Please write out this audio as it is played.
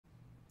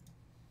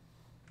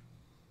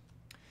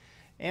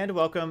And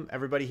welcome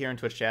everybody here in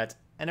Twitch chat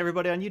and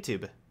everybody on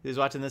YouTube who's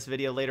watching this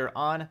video later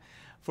on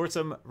for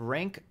some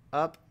rank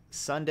up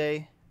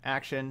Sunday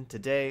action.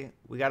 Today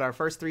we got our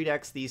first 3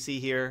 decks that you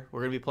see here. We're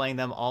going to be playing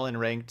them all in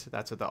ranked.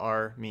 That's what the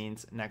R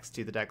means next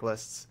to the deck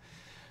lists.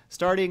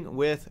 Starting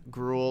with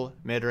Gruul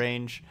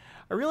Midrange.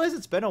 I realize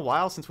it's been a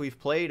while since we've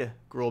played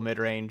Gruul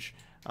Midrange.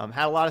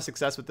 Had a lot of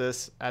success with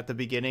this at the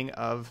beginning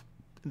of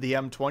the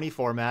M20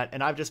 format,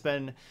 and I've just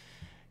been,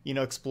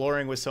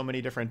 exploring with so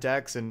many different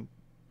decks and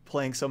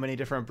playing so many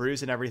different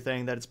brews and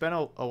everything that it's been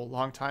a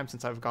long time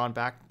since I've gone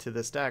back to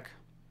this deck.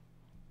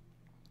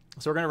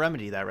 So we're going to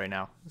remedy that right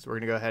now. So we're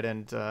going to go ahead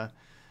and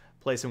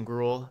play some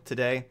Gruul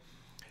today.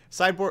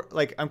 Sideboard,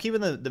 I'm keeping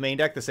the main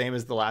deck the same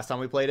as the last time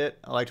we played it.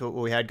 I liked what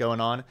we had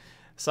going on.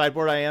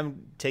 Sideboard, I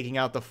am taking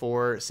out the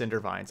 4 Cinder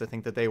Vines. I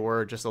think that they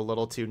were just a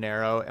little too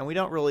narrow, and we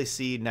don't really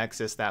see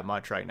Nexus that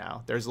much right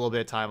now. There's a little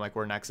bit of time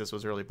where Nexus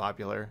was really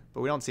popular,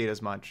 but we don't see it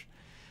as much.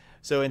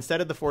 So instead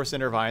of the 4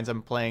 Cinder Vines,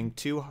 I'm playing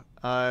 2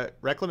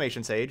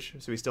 Reclamation Sage,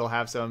 so we still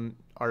have some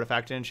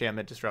Artifact and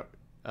Enchantment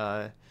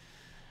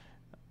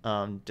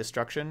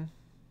Destruction.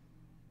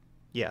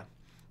 Yeah,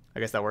 I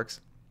guess that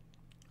works.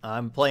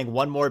 I'm playing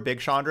 1 more Big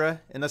Chandra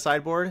in the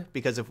sideboard,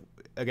 because if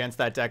against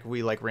that deck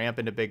we ramp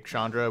into Big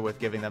Chandra with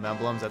giving them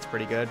emblems, that's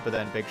pretty good, but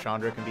then Big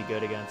Chandra can be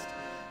good against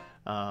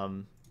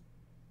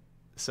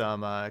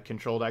some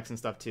control decks and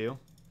stuff too.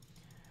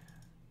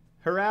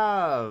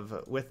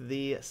 Harav with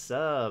the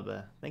sub.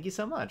 Thank you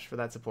so much for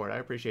that support. I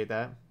appreciate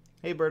that.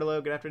 Hey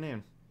Bertolo, good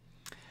afternoon.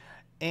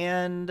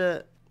 And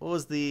what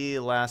was the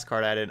last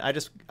card I added?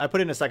 I put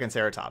in a second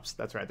Ceratops.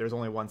 That's right. There's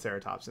only 1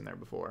 Ceratops in there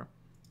before.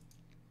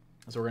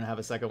 So we're going to have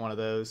a second one of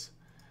those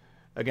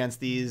against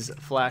these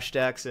flash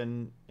decks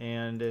and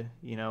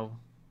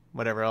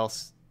whatever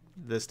else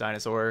this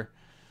dinosaur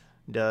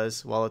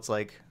does while it's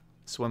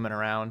swimming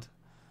around.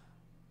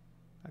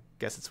 I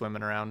guess it's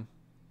swimming around.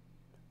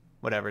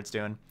 Whatever it's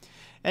doing.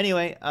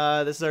 Anyway,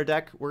 this is our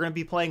deck. We're going to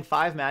be playing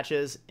 5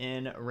 matches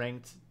in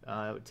ranked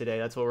today.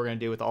 That's what we're going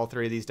to do with all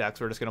 3 of these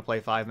decks. We're just going to play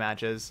 5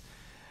 matches.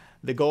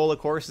 The goal, of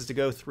course, is to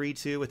go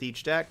 3-2 with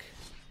each deck.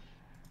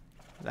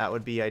 That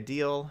would be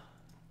ideal.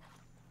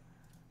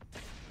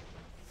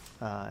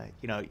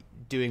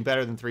 Doing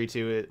better than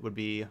 3-2, it would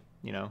be,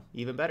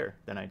 even better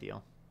than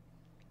ideal.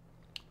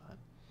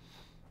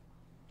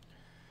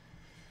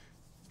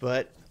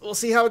 But we'll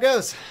see how it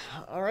goes.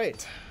 All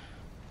right.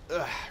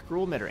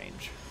 Gruul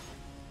Midrange.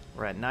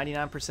 We're at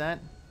 99%.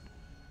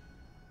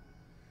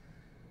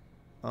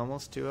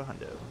 Almost to a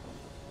hundo.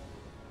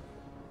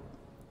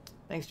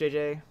 Thanks,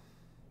 JJ.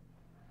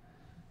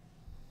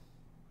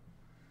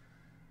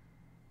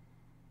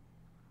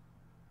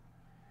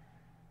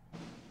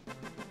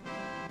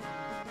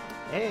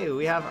 Hey,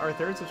 we have our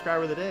 3rd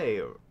subscriber of the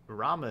day,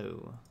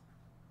 Ramu.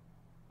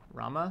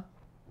 Ramu.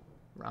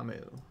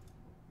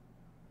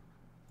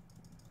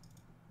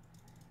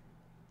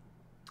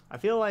 I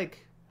feel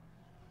like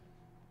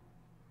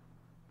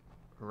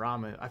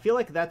Ramu. I feel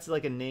like that's a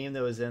name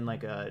that was in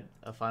a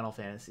Final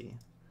Fantasy,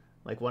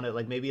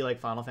 maybe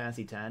Final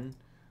Fantasy X.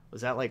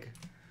 Was that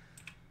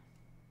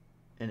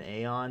an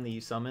Aeon that you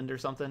summoned or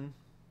something?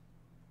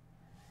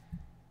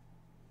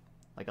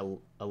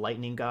 A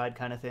lightning god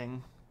kind of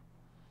thing.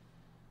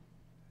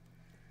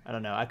 I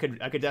don't know. I could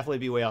definitely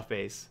be way off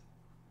base.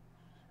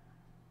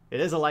 It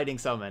is a lightning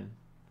summon.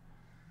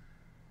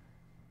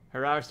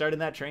 Hurrah, starting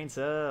that train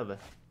sub.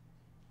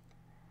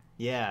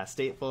 Yeah,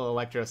 stateful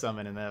electro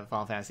summon in the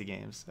Final Fantasy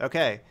games.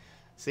 Okay,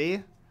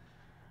 see?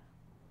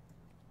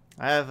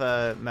 I have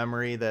a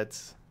memory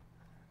that's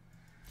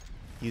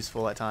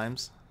useful at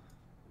times.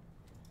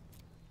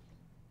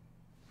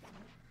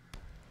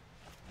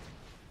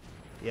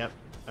 Yep,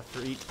 a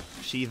freak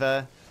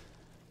Shiva.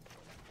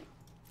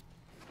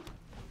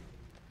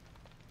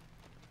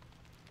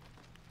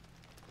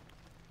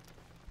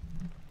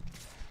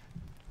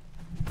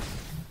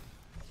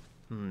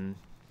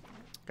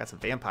 Got some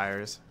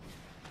vampires.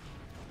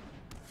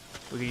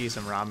 We could use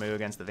some Ramu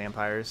against the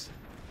vampires.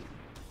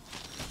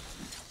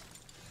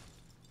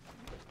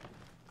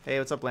 Hey,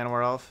 what's up,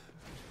 Llanowar Elf?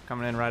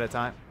 Coming in right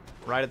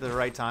at the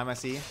right time, I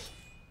see.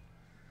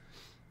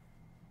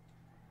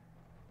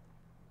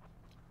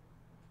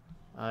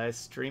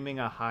 Streaming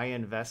a high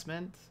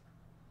investment?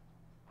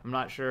 I'm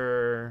not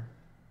sure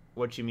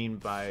what you mean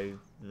by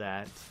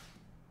that.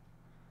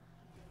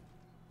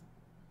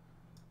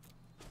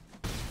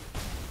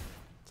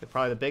 So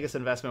probably the biggest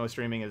investment with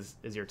streaming is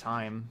your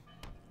time.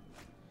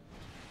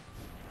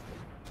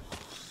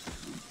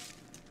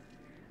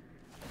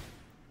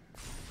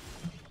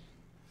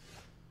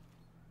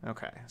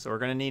 Okay, so we're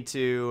gonna need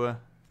to,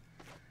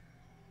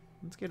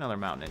 let's get another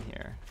mountain in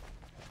here.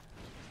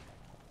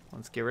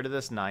 Let's get rid of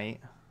this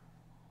knight.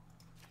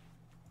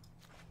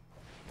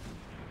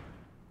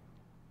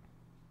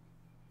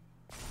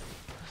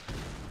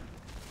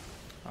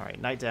 All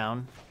right, knight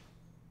down.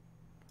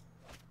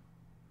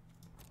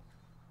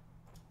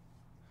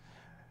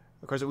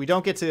 Of course, we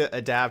don't get to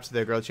adapt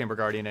the Growth Chamber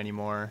Guardian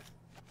anymore.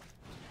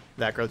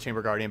 That Growth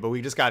Chamber Guardian, but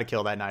we just got to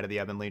kill that Knight of the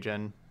Ebon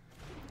Legion.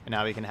 And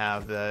now we can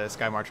have the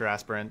Sky Marcher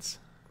Aspirants.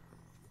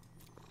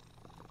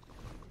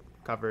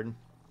 covered.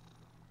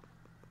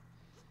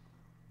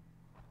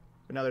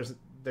 But no,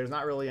 there's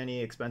not really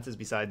any expenses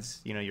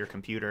besides, you know, your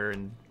computer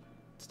and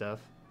stuff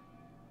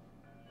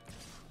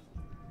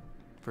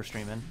for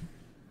streaming.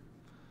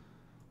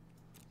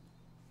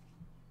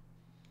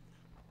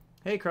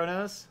 Hey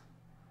Kronos.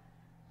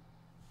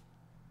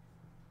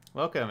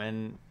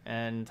 Welcome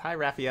and hi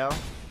Raphael.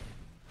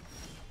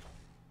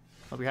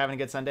 Hope you're having a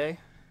good Sunday.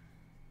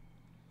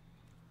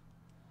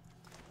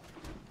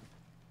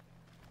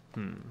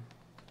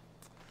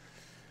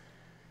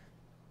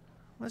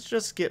 Let's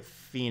just get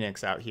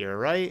Phoenix out here,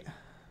 right?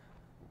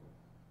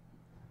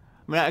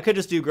 I mean, I could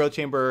just do Growth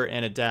Chamber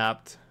and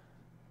Adapt.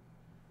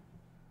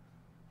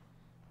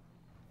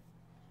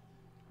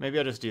 Maybe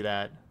I'll just do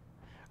that.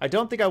 I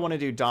don't think I want to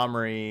do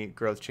Domri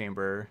Growth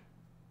Chamber.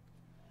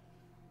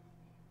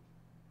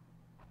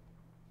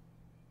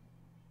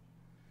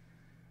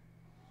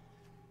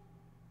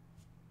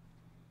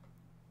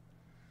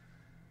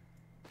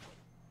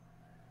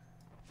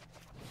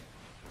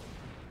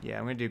 Yeah,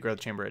 I'm going to do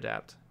Growth Chamber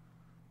Adapt.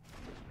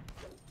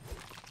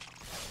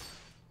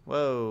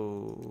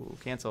 Whoa,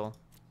 cancel.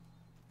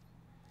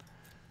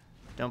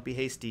 Don't be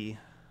hasty,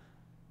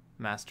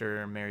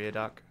 Master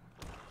Mariodoc.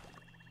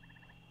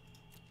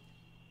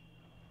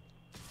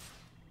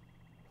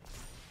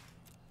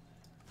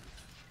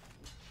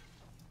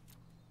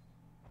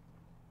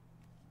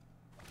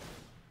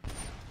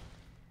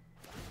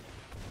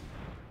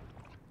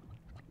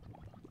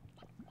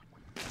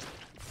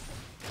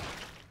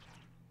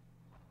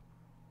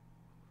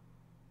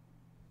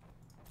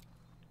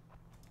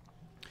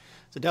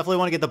 So definitely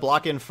want to get the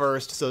block in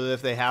first so that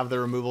if they have the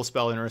removal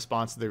spell in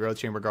response to the Growth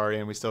Chamber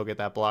Guardian, we still get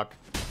that block.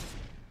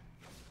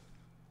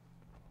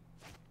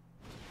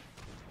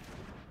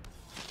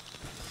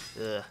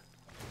 Ugh.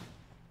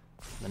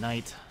 The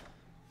Knight.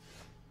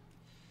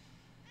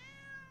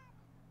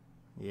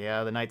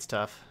 Yeah, the Knight's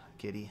tough,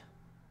 kitty.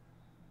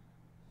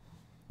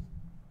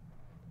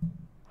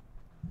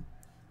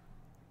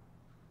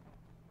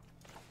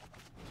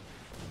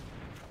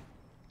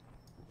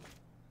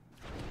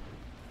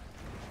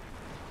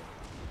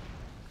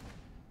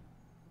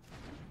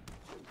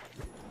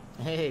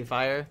 Hey,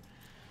 Fire.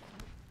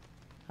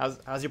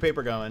 How's your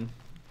paper going?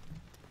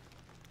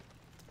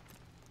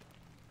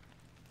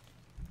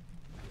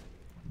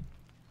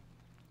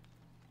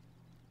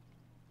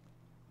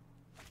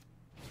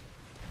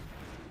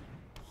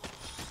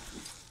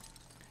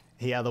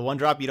 Yeah, the one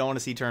drop you don't want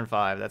to see turn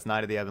 5. That's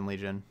Knight of the Ebon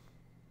Legion.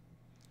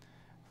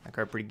 That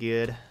card pretty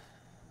good.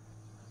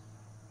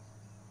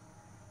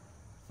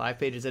 5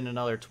 pages in,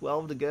 another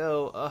 12 to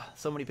go. Ugh,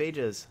 so many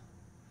pages.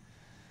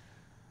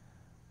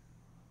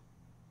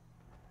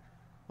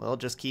 Well,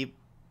 just keep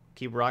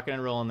rocking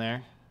and rolling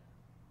there.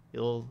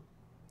 You'll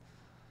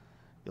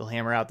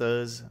hammer out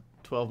those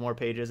 12 more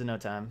pages in no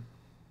time.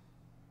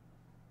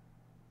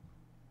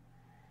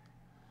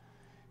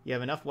 You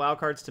have enough wild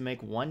cards to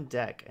make one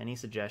deck. Any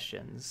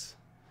suggestions?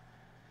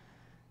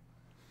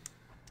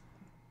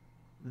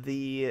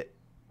 The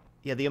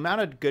amount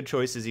of good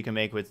choices you can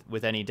make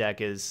with any deck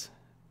is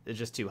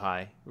just too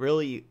high.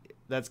 Really,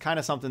 that's kind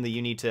of something that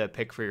you need to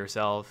pick for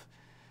yourself.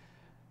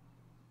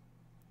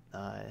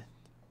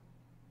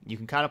 You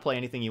can kind of play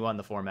anything you want in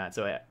the format.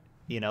 So,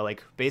 you know,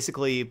 like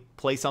basically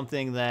play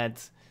something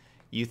that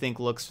you think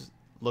looks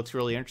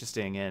really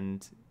interesting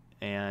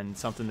and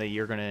something that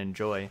you're going to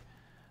enjoy.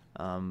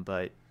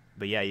 But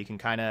yeah, you can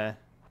kind of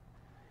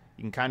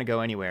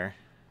go anywhere.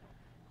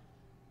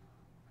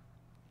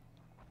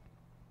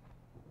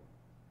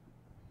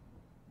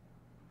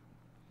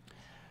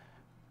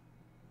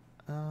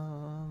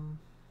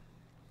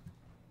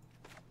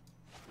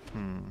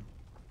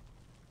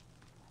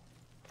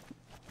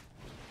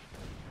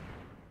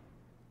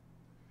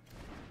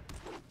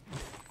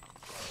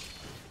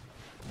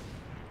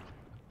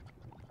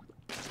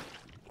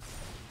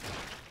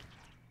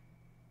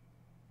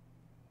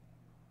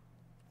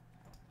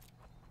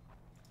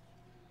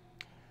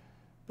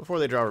 Before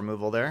they draw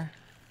removal there.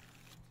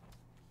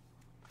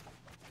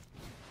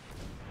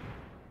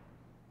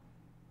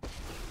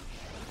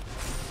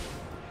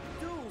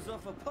 Duels are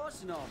for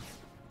Poshnov.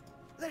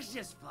 Let's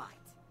just fight.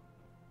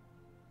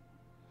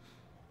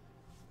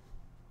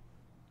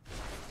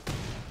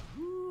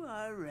 Ooh,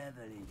 I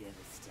revel in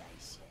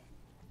devastation.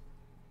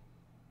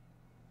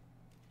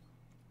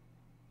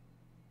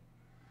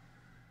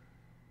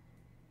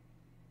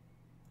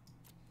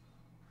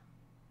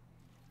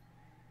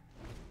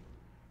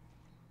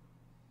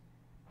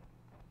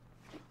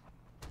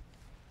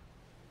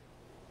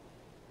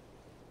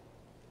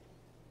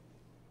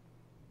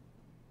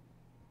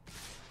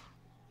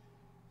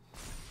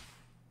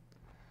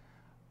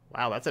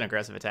 Wow, that's an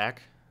aggressive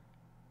attack.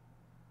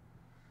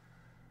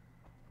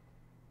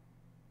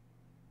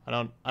 I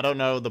don't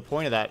know the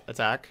point of that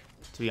attack,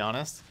 to be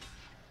honest.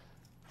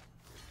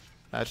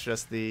 That's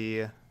just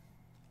the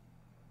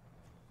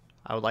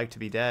I would like to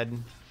be dead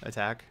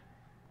attack.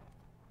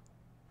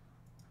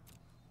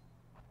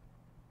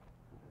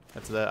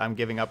 That's the I'm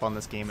giving up on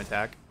this game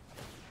attack.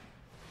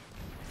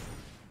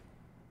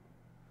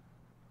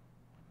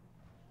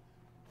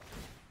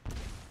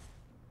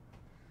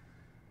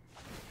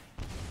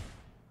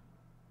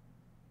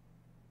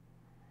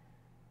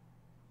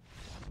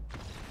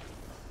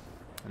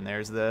 And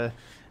there's the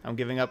I'm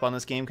giving up on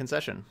this game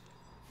concession.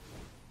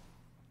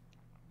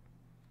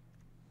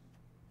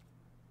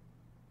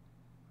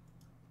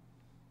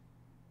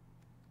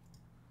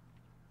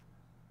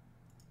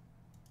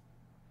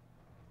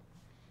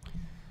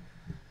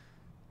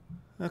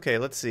 Okay,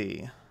 let's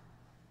see.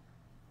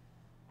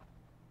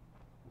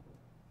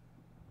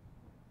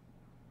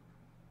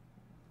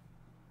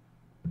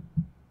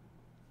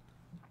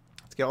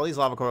 Let's get all these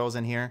lava coils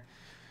in here.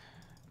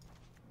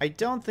 I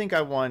don't think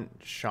I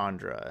want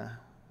Chandra.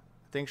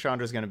 I think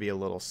Chandra's going to be a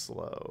little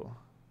slow.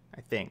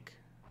 I think.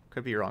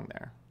 Could be wrong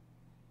there.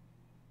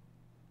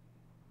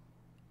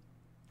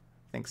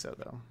 I think so,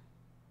 though.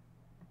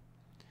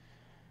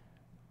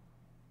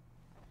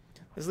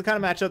 This is the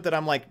kind of matchup that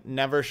I'm, like,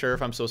 never sure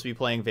if I'm supposed to be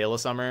playing Veil of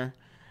Summer.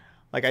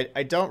 Like,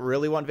 I don't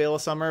really want Veil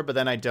of Summer, but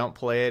then I don't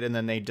play it, and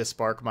then they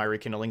dispark my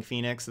Rekindling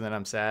Phoenix, and then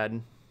I'm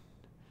sad.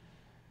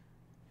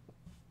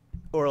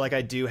 Or, like,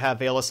 I do have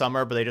Veil of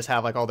Summer, but they just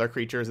have, like, all their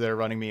creatures that are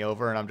running me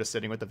over, and I'm just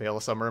sitting with the Veil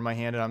of Summer in my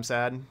hand, and I'm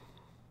sad.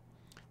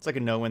 It's like a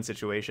no-win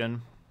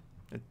situation.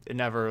 It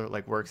never,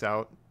 like, works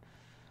out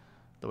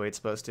the way it's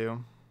supposed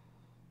to.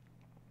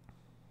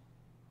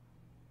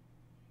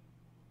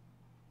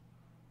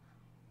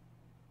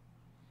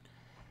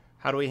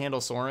 How do we handle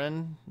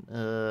Sorin?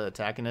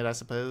 Attacking it, I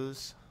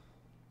suppose.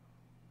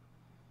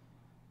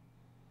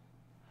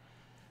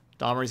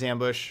 Domri's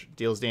Ambush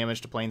deals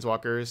damage to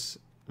Planeswalkers.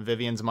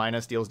 Vivian's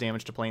Minus deals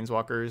damage to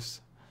Planeswalkers.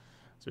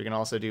 So we can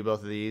also do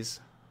both of these.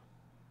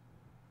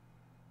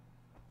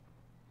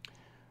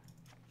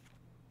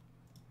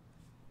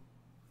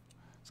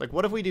 It's like,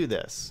 what if we do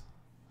this?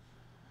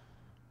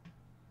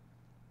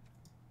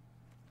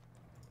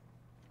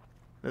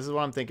 This is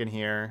what I'm thinking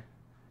here.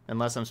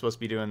 Unless I'm supposed to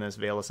be doing this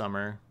Veil of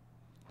Summer.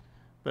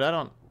 But I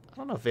don't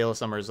know if Veil of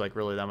Summer is like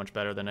really that much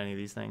better than any of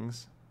these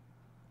things.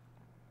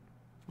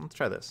 Let's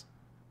try this.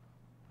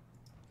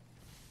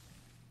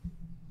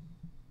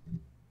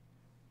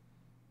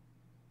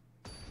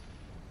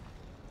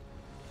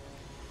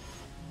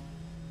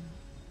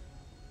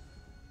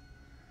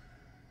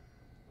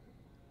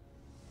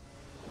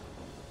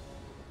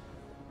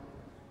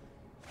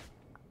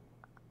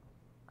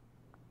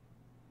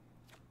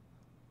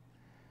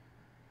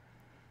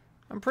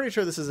 I'm pretty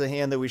sure this is a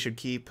hand that we should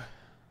keep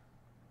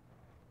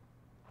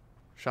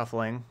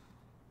shuffling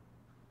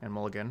and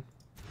mulligan.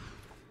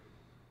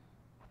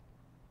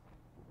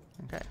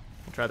 Okay,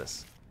 we'll try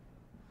this.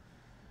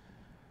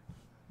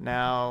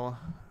 Now,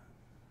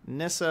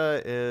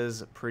 Nissa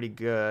is pretty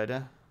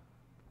good,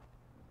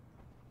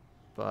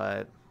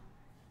 but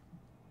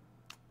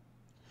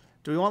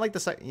do we want like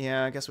the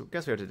yeah, I guess we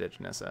have to ditch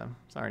Nissa.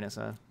 Sorry,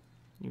 Nissa,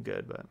 you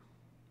good, but.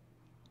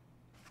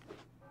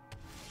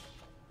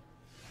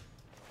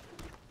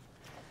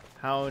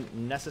 How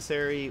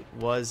necessary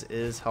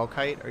is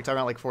Hellkite? Are you talking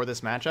about like for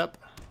this matchup?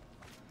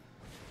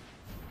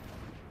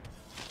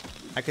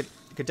 I could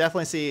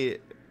definitely see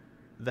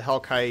the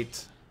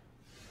Hellkite.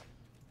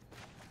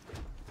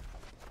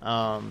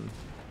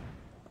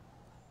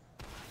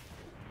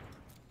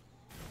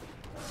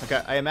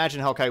 Okay, I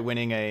imagine Hellkite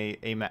winning a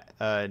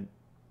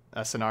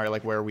scenario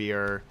like where we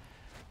are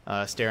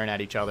staring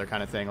at each other,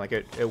 kind of thing. Like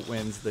it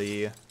wins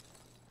the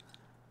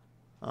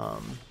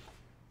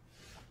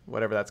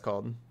whatever that's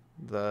called.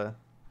 The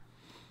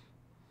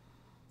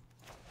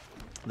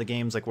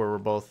games like where we're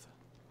both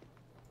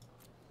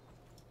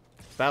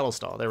battle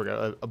stall. There we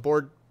go. A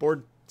board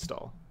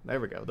stall.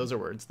 There we go. Those are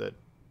words that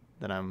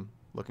I'm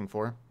looking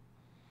for.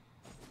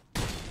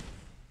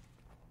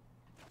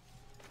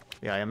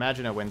 Yeah, I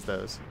imagine it wins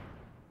those.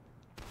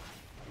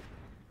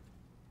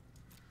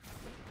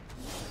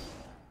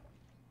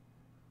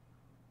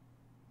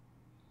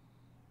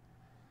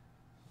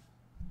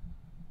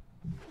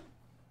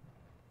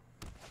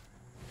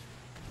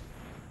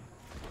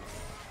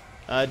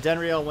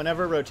 Denriel,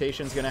 whenever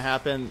rotation's going to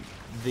happen,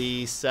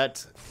 the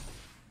set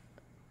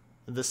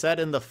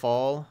in the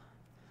fall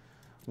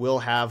will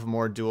have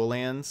more dual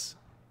lands.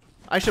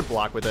 I should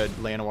block with a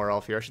Llanowar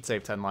Elf here. I should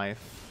save 10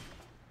 life.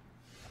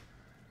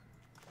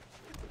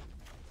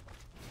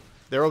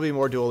 There will be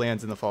more dual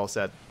lands in the fall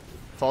set.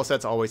 Fall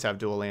sets always have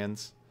dual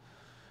lands.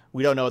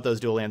 We don't know what those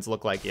dual lands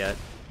look like yet,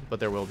 but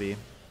there will be.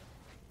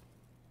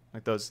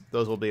 Like those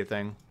will be a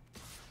thing.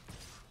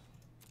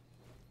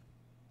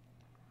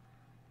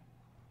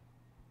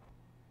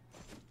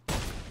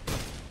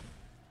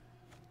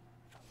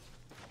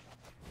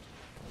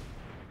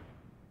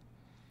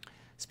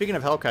 Speaking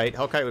of Hellkite,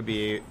 Hellkite would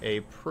be a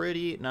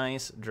pretty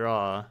nice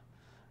draw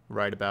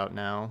right about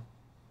now.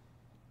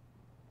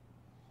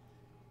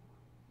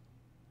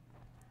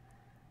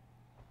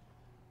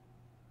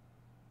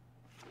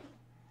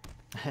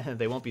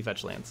 They won't be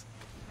fetch lands.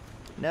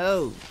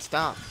 No,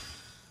 stop.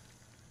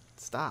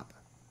 Stop.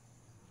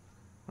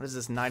 What is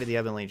this Knight of the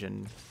Ebon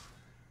Legion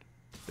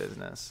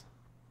business?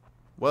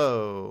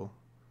 Whoa.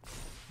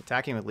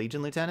 Attacking with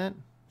Legion Lieutenant?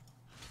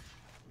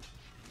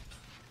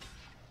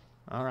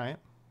 All right.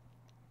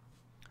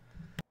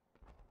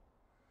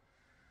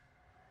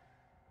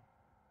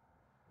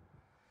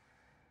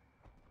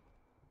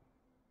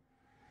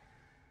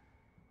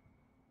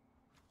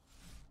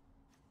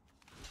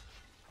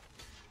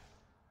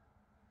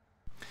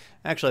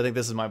 Actually, I think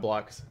this is my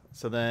block.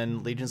 So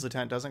then Legion's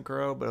Lieutenant doesn't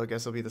grow, but I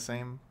guess it'll be the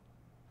same.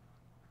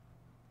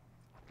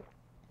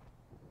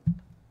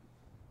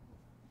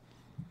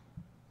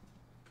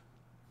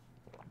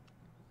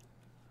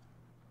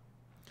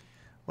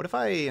 What if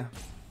I...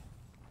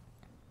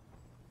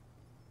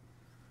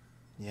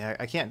 Yeah,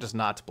 I can't just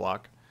not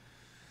block.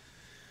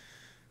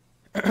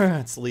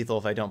 It's lethal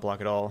if I don't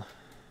block at all.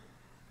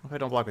 What if I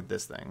don't block with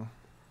this thing?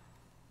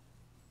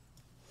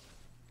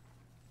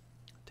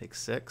 Take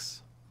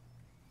 6.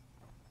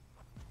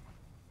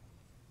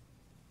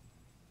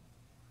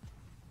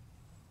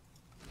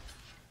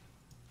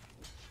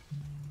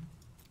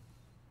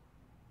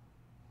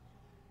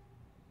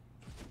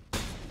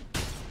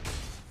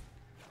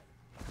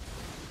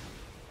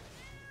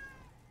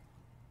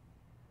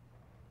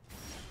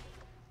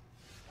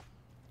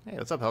 Hey,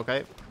 what's up,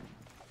 Hellkite?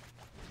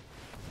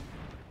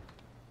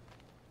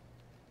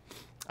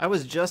 I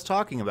was just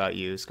talking about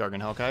you,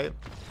 Skargan Hellkite.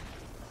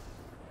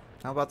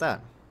 How about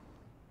that?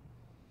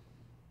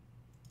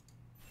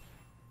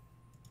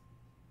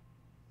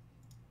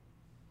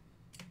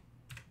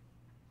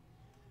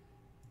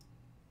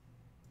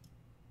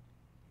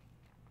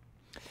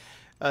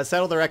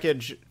 Settle the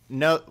Wreckage.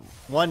 No,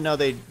 one, no,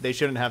 they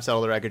shouldn't have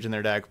Settle the Wreckage in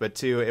their deck, but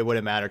two, it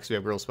wouldn't matter because we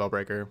have Gruul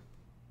Spellbreaker.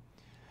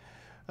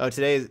 Oh,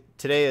 today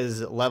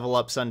is Level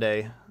Up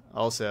Sunday,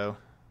 also,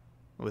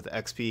 with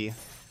XP.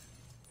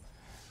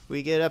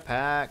 We get a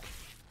pack.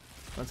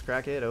 Let's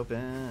crack it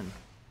open.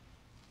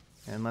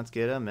 And let's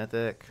get a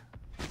Mythic.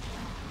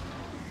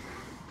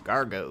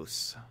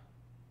 Gargos.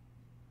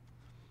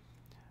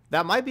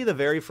 That might be the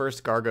very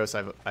first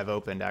Gargos I've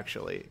opened,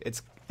 actually.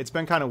 It's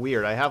been kind of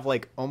weird. I have,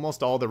 like,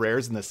 almost all the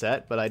rares in the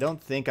set, but I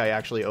don't think I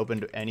actually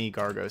opened any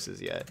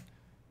Gargoses yet.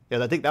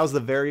 Yeah, I think that was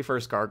the very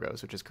first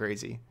Gargos, which is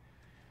crazy.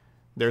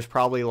 There's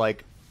probably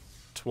like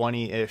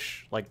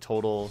 20-ish, like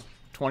total,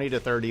 20 to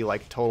 30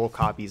 like total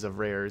copies of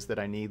rares that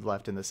I need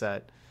left in the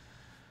set.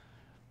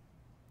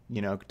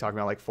 You know, talking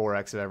about like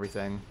 4x of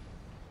everything.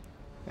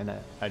 And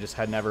I just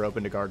had never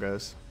opened a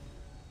Gargos.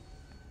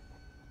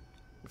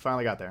 We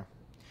finally got there.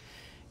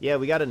 Yeah,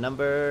 we got a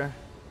number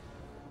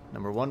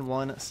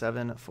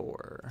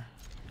 1174.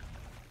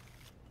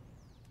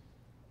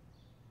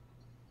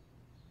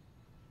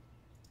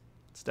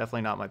 It's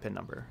definitely not my pin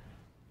number.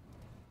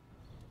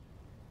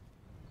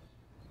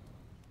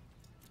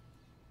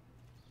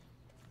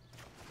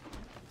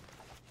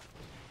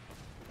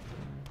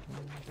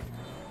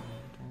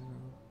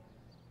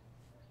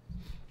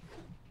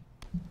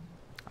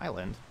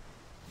 Island.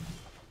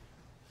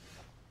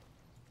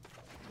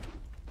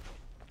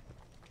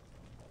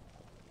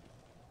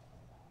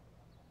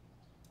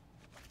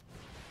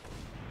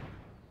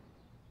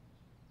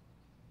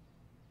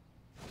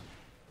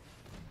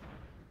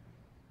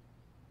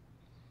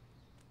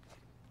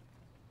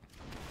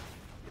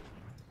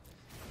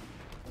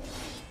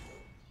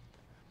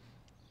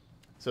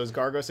 So is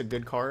Gargos a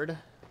good card?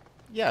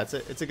 Yeah,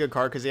 it's a good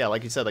card because, yeah,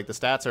 like you said, like the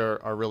stats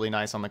are really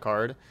nice on the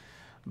card,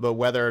 but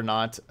whether or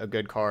not a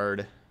good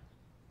card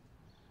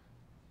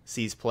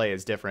sees play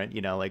is different.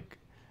 You know, like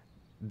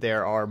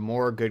there are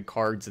more good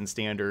cards in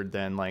Standard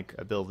than like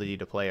ability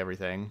to play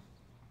everything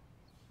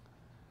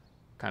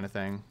kind of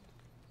thing.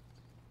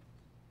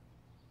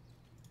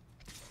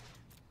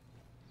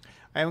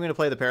 I am going to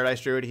play the Paradise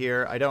Druid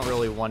here. I don't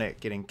really want it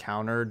getting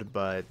countered,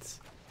 but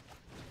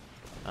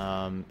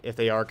if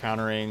they are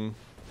countering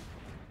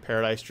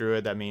Paradise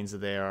Druid, that means that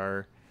they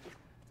are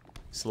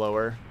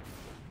slower.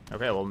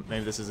 Okay, well,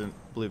 maybe this isn't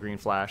blue-green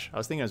flash. I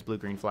was thinking it was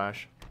blue-green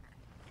flash.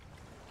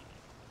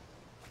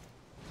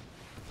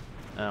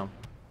 Oh.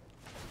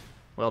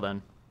 Well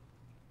then.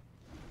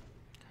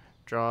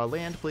 Draw a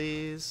land,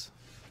 please.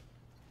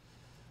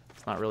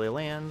 It's not really a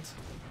land.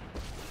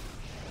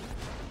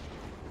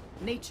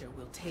 Nature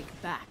will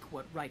take back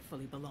what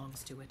rightfully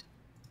belongs to it.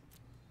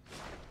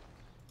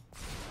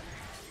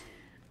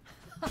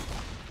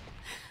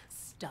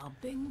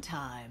 Stomping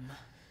time.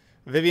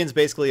 Vivian's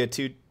basically a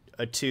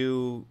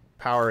two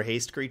power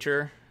haste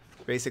creature,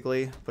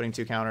 basically putting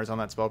 2 counters on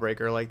that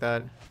Spellbreaker like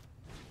that.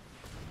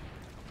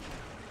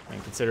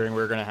 And considering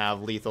we're gonna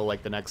have lethal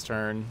like the next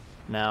turn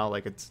now,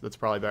 like that's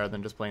probably better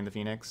than just playing the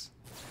Phoenix.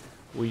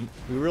 We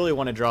really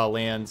want to draw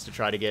lands to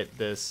try to get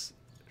this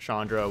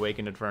Chandra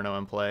Awakened Inferno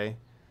in play.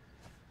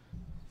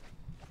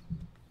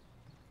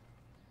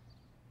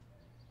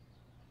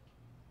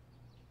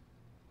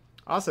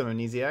 Awesome,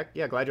 Amnesiac.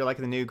 Yeah, glad you're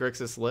liking the new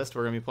Grixis list.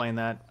 We're going to be playing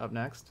that up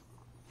next.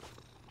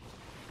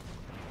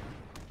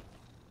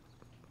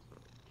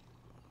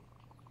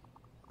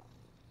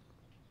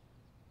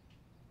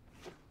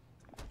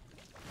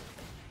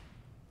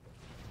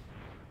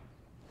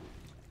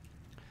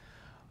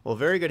 Well,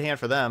 very good hand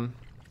for them.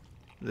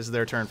 This is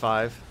their turn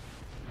 5.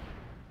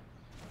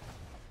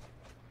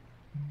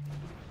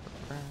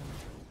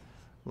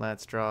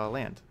 Let's draw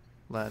land.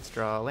 Let's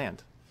draw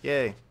land.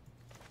 Yay.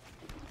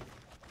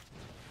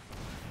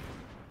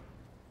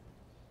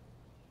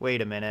 Wait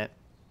a minute.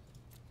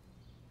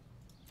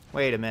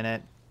 Wait a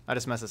minute. I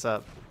just messed this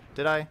up.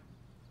 Did I?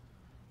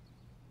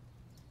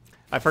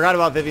 I forgot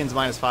about Vivian's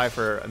 -5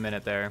 for a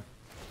minute there.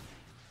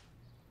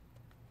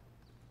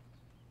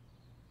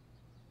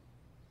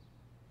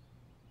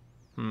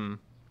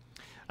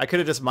 I could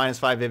have just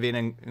 -5 Vivian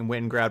and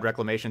went and grabbed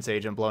Reclamation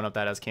Sage and blown up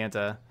that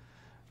Azcanta.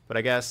 But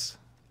I guess...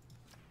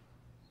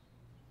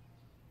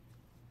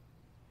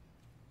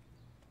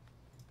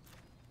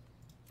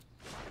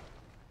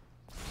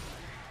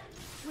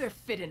 We're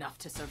fit enough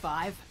to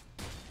survive.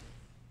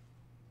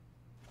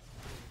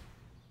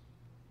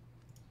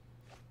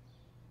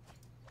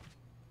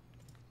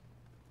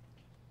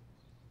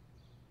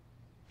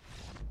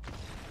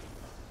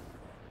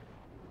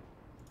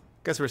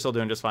 Guess we're still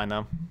doing just fine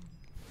though,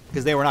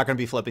 because they were not going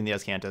to be flipping the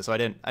Azcanta, so I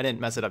didn't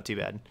mess it up too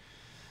bad.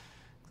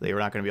 They were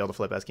not going to be able to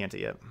flip Azcanta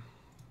yet.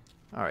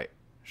 All right,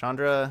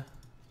 Chandra,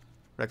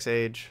 Rex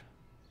Age.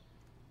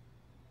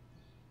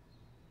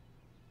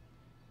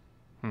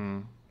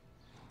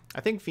 I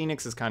think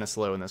Phoenix is kind of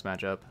slow in this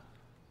matchup.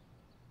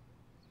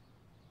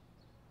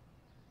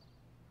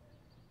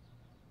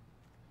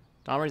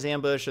 Dahmer's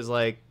Ambush is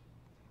like,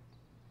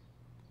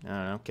 I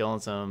don't know, killing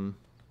some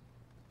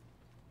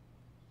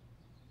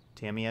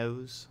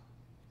Tamios.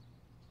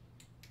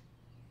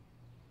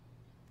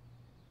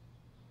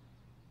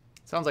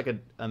 Sounds like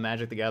a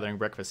Magic the Gathering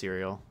breakfast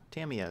cereal.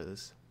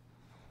 Tamios.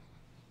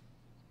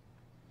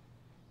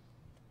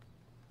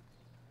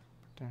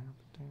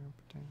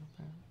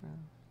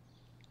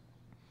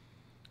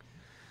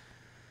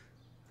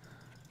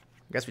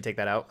 I guess we take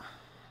that out.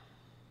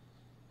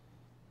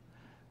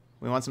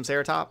 We want some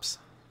Ceratops.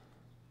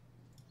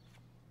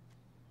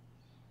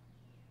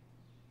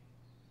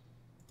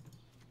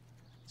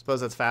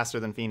 Suppose that's faster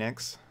than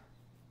Phoenix.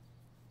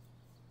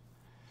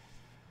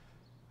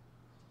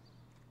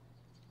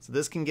 So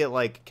this can get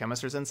like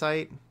Chemister's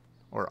Insight,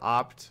 or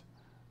Opt,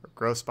 or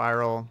Growth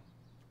Spiral.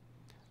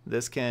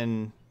 This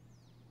can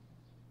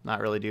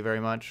not really do very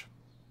much.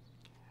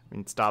 I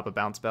mean, stop a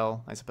bounce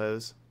spell, I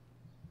suppose.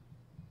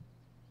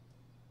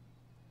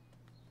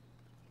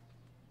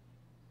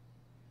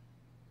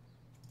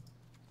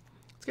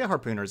 Let's get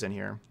Harpooners in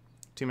here.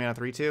 2 mana,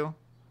 3/2.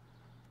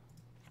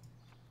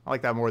 I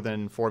like that more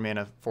than 4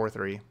 mana,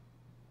 4/3.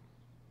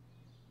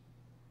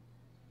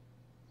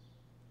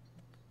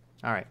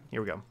 All right,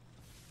 here we go.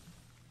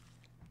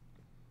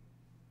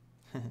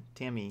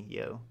 Tammy,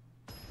 yo.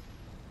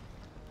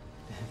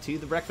 To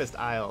the breakfast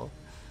aisle.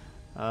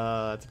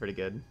 That's pretty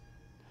good.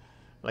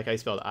 I like how you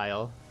spelled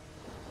aisle.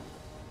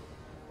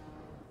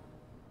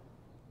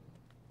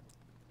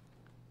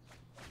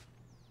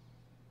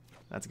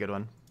 That's a good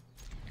one.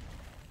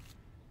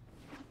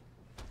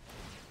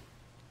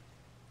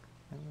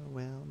 Never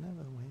will,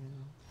 never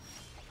will.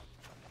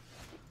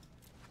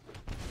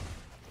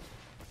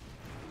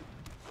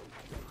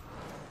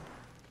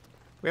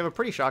 We have a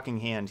pretty shocking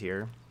hand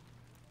here.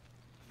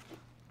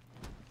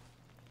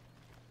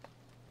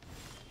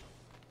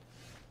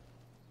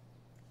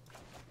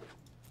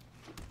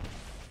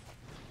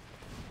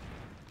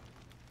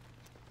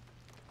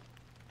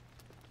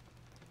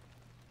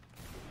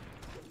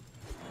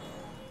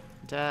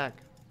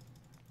 Attack.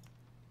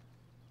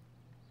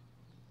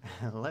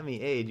 Let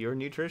me aid your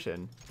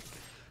nutrition.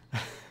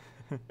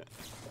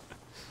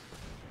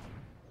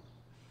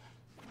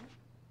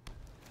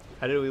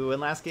 How did we win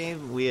last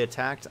game? We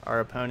attacked our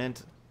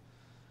opponent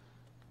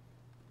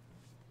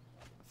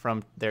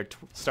from their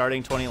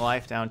starting 20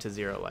 life down to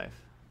 0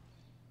 life.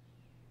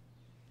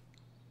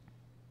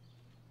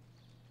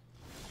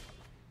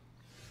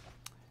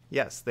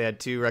 Yes, they had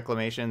 2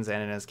 Reclamations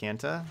and an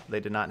Azcanta. They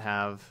did not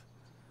have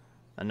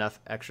enough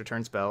extra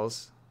turn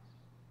spells.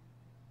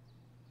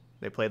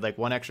 They played like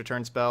 1 extra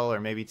turn spell or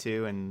maybe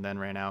 2 and then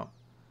ran out.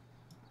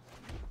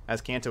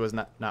 Azcanta was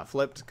not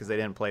flipped because they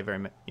didn't play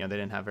they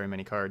didn't have very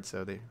many cards,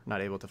 so they're not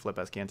able to flip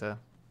Azcanta.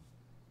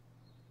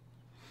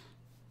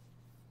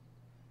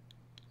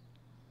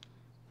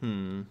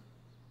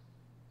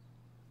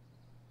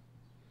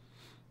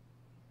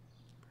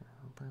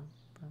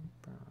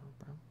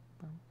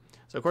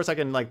 So of course I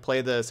can like play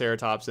the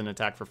Ceratops and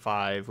attack for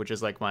 5, which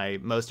is like my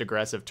most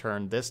aggressive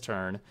turn this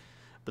turn.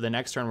 But the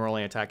next turn we're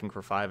only attacking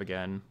for 5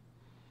 again.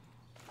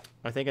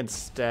 I think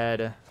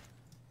instead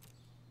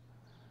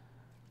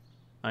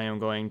I am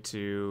going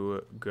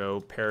to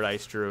go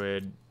Paradise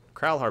Druid,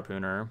 Kraul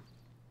Harpooner,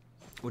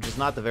 which is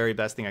not the very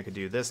best thing I could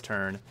do this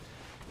turn,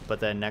 but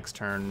then next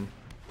turn,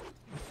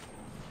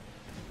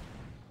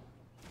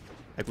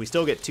 like we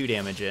still get 2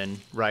 damage in,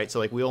 right? So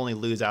like we only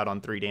lose out on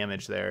 3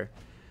 damage there.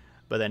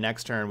 But then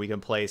next turn we can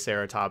play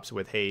Ceratops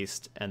with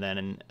haste and then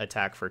an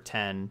attack for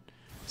 10.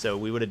 So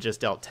we would have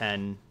just dealt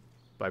 10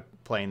 by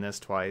playing this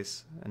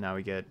twice, and now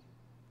we get,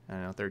 I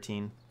don't know,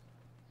 13.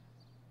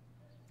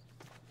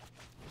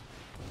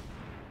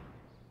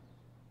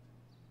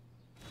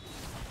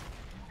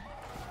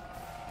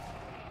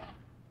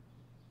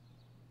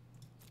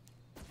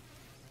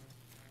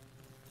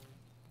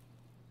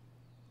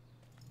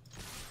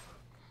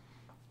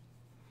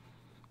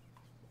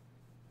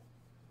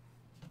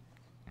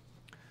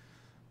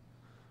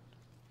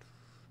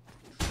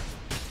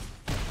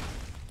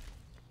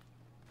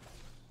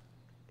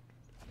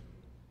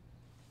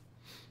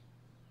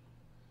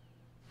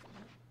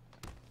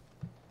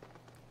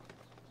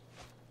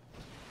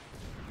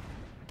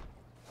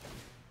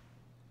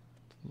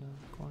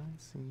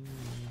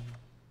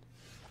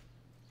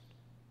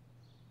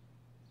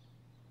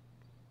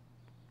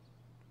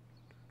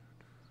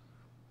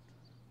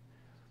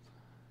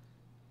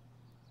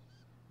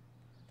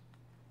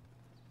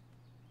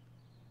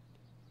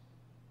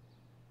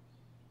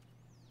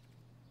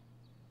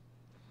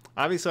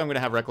 Obviously, I'm going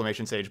to have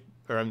Reclamation Sage,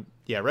 or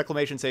yeah,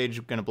 Reclamation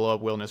Sage going to blow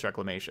up Wilderness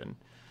Reclamation.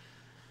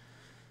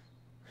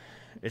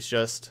 It's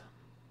just,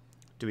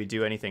 do we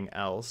do anything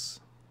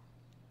else?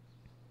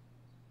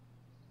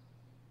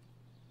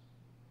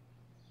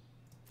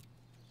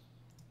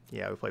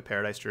 Yeah, we play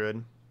Paradise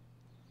Druid.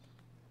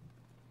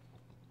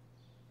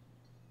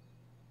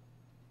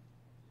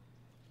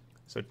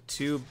 So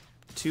two,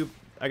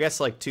 I guess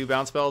like 2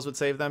 bounce spells would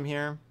save them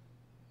here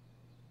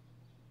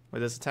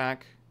with this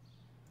attack.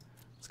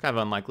 It's kind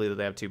of unlikely that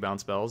they have 2 bounce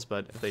spells,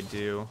 but if they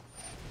do,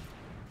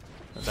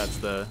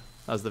 that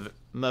was the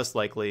most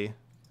likely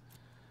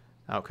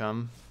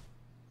outcome.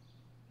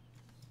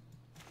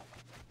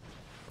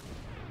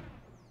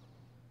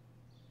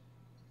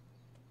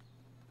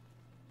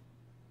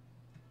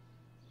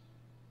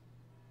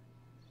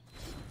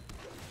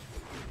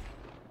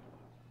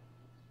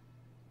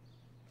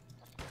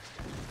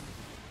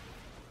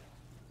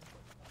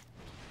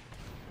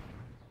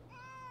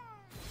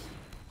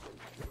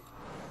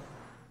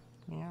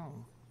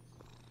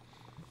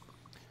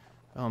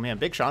 Oh man,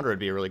 Big Chandra would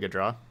be a really good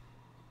draw.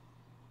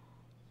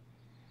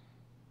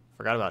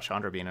 Forgot about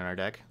Chandra being in our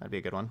deck. That'd be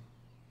a good one.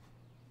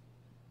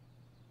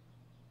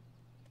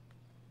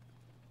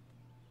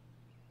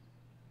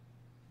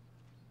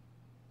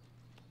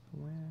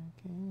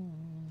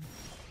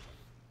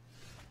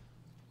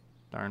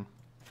 Darn.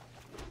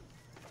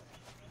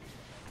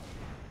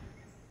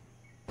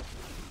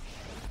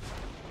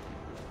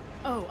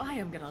 Oh, I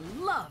am gonna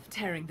love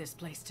tearing this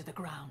place to the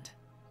ground.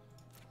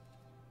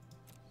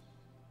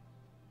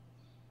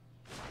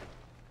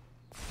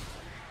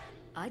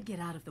 I'd get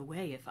out of the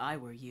way if I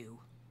were you.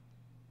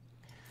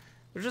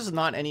 There's just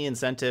not any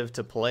incentive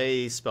to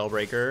play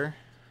Spellbreaker.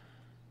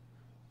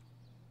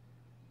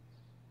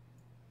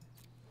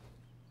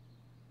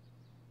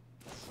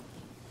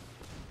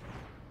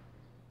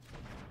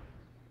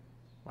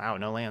 Wow,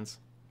 no lands.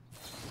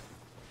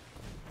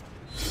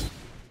 So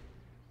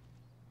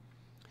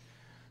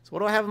what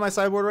do I have in my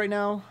sideboard right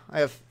now? I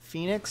have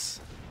Phoenix.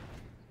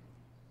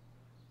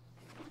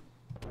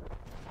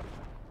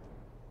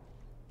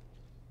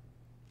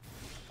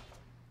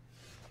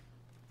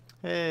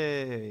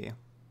 Hey.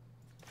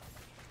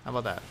 How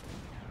about that?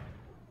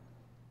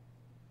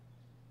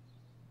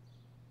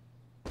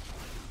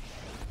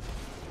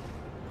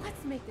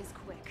 Let's make this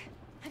quick.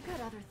 I've got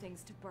other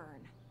things to burn.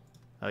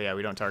 Oh yeah,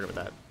 we don't target with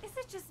that. Is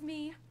it just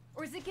me,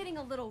 or is it getting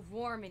a little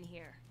warm in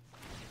here?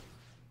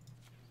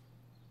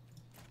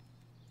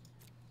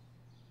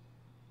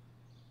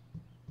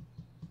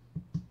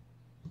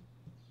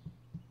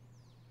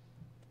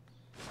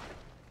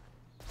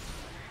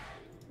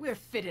 We're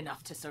fit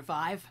enough to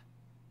survive.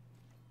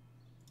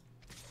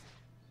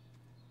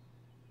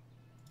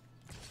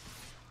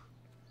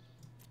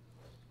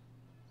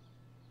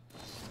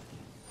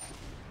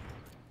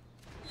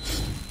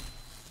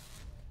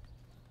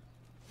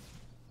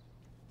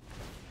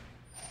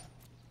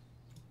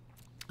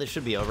 This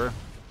should be over.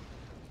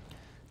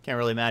 Can't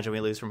really imagine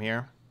we lose from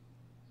here.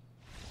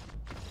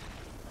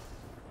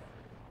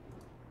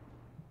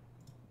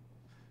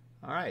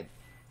 All right,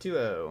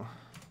 2-0.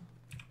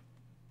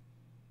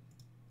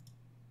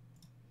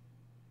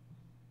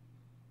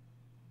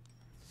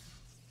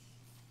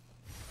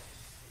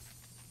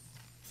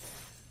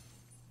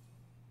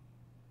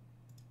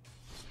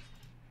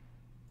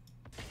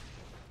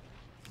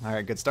 All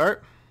right, good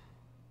start.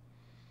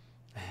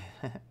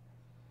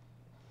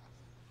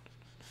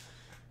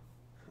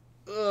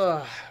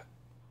 Ugh.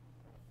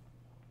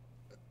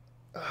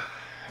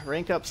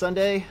 Rank up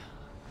Sunday.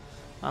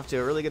 Off to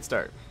a really good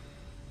start.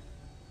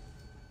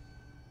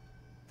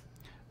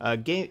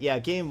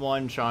 Game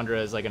 1, Chandra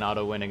is like an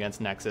auto win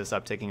against Nexus,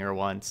 upticking her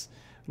once.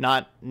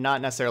 Not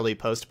necessarily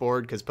post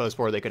board, because post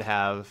board they could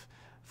have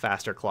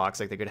faster clocks,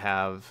 like they could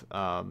have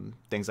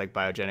things like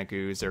Biogenic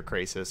Ooze or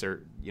Krasis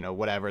or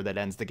whatever that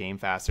ends the game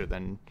faster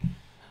than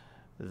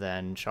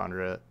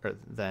Chandra or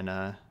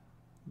than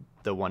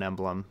the one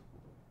emblem.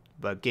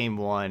 But game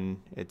 1,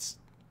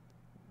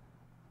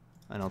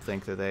 I don't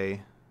think that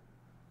they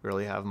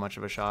really have much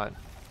of a shot.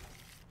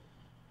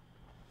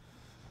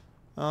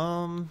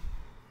 Our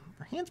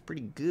hand's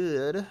pretty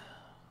good.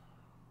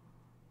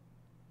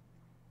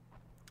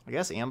 I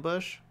guess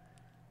ambush.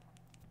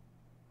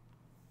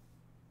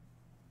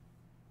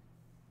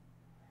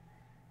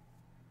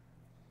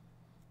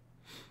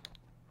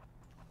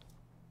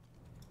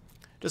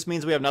 Just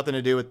means we have nothing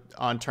to do with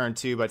on turn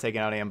 2 by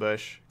taking out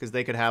ambush, because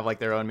they could have like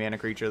their own mana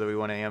creature that we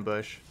want to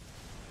ambush.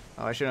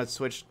 Oh, I shouldn't have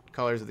switched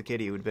colors of the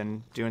kitty who'd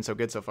been doing so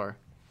good so far.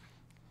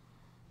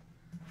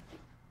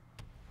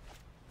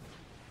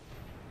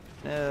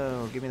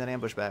 No, give me that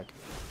ambush back.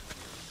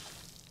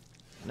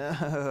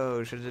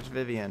 No, should have just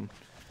Vivian.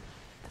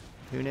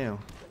 Who knew?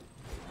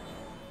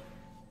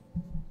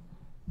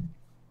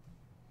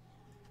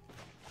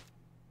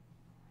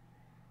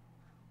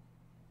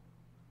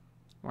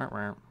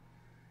 Wah.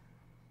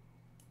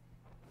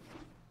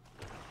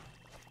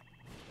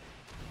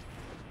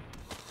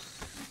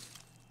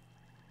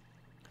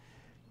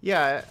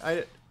 Yeah,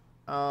 I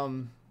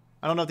don't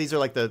know if these are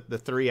like the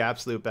 3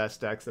 absolute best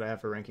decks that I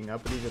have for ranking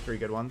up, but these are 3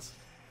 good ones.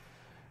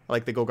 I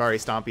like the Golgari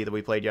Stompy that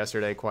we played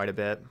yesterday quite a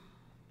bit.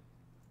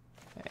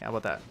 Hey, how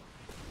about that?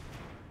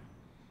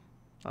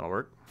 That'll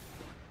work.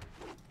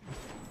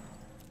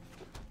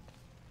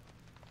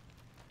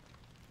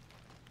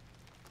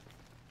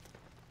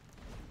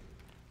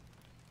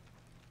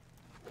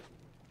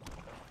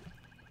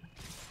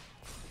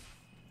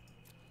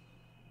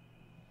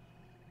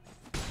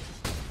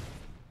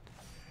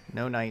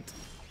 No knight.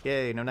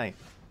 Yay, no knight.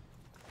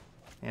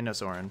 And no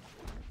Soren.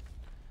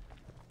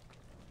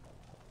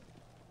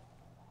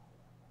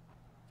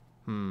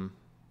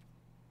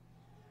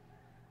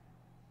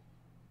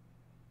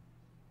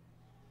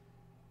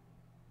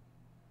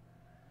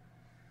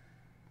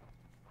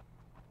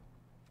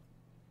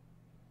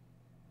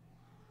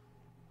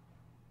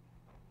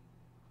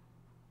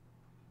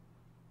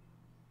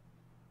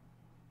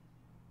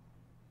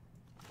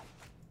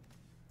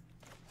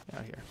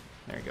 Out here.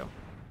 There you go.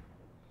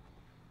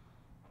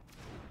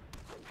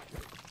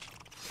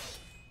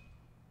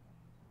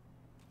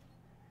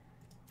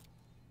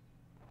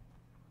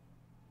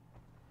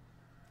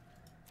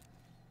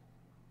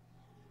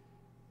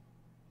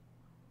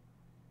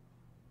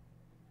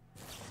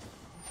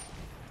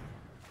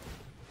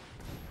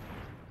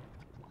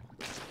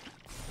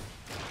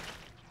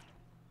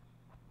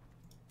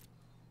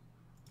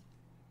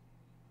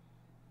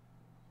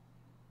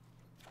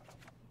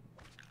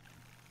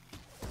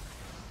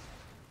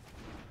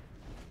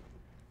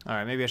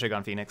 Alright, maybe I should have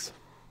gone Phoenix.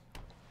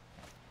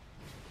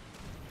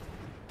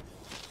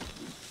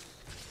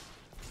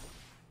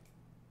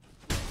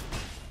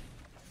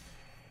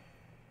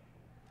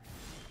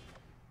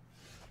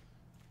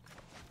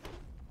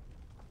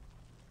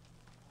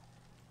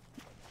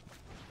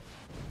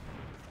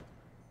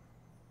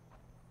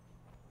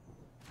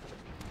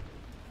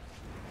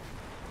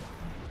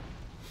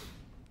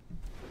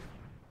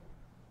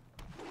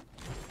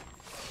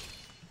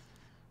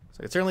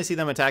 I could certainly see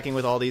them attacking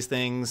with all these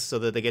things so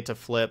that they get to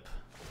flip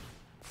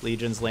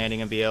Legion's landing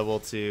and be able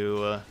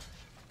to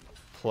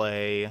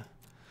play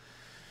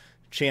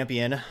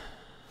champion.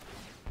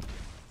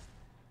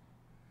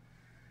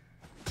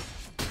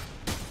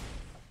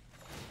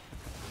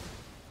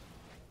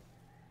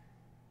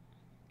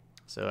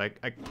 So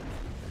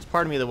it's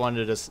part of me that wanted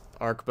to just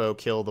Arcbow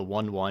kill the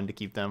 1/1 to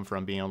keep them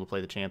from being able to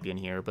play the champion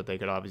here, but they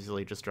could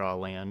obviously just draw a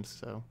land,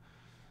 so...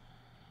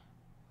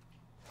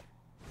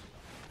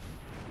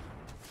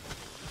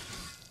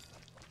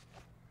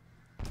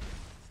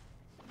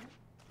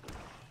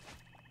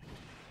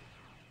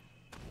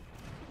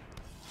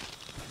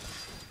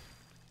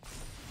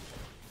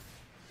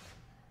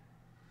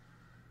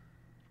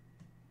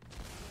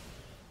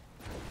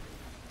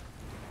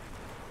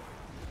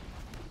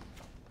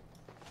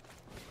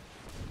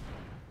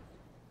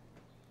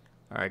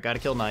 Alright, gotta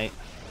kill Knight.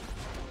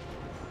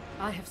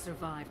 I have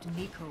survived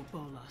Nico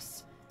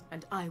Bolas,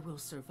 and I will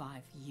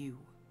survive you.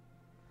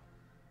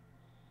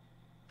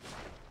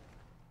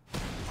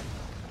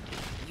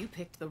 You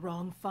picked the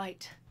wrong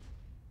fight.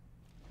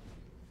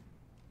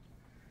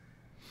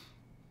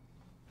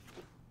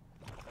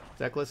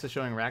 Decklist is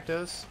showing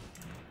Rakdos?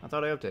 I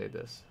thought I updated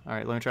this.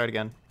 Alright, let me try it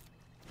again.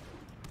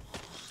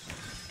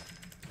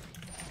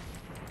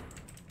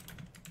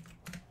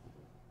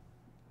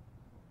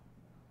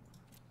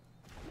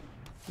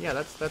 Yeah,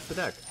 that's the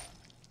deck.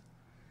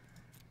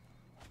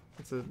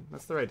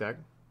 That's the right deck.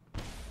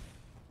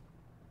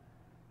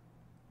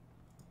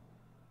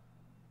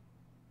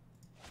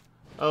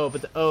 Oh,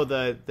 but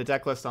the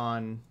deck list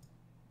on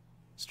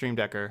Stream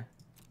Decker.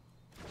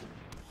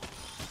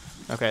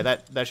 Okay,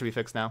 that should be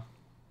fixed now.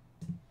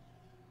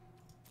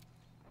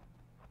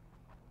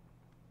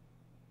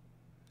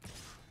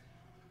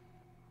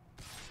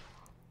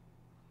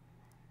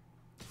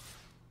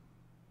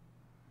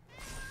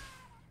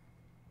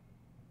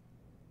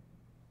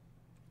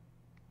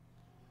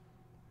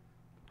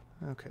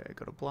 Okay,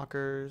 go to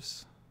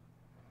blockers.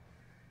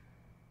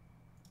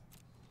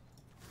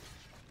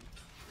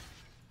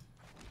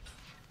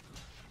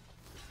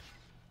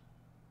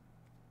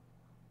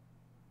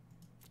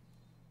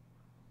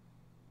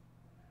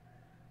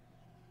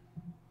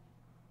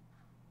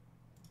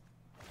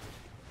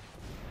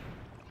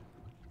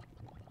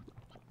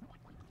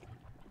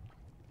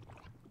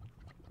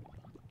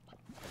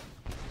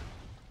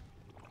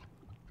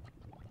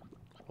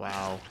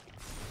 Wow.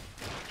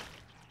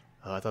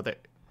 Oh, I thought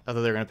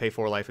they were gonna pay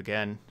 4 life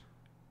again.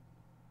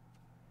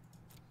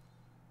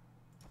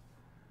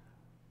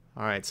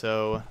 All right,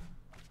 so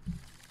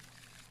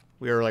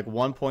we are like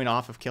 1 point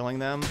off of killing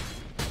them.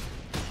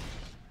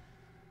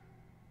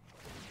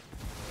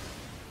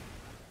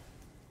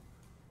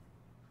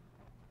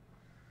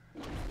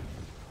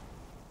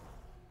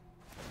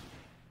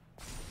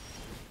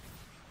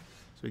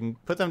 So we can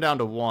put them down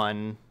to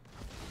 1.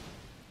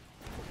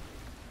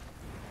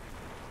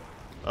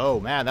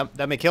 Oh man,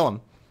 that may kill him.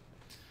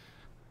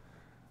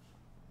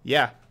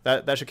 Yeah,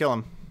 that should kill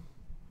him.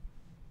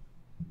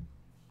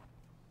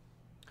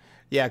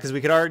 Yeah, because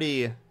we could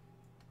already...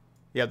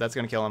 Yeah, that's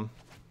going to kill him.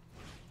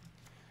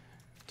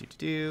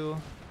 Do-do-do.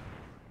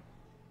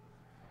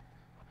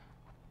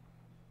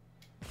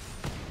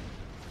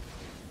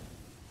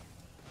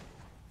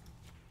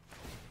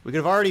 We could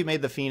have already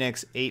made the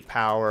Phoenix 8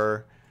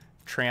 power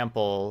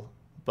trample,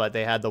 but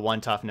they had the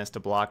 1 toughness to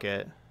block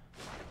it.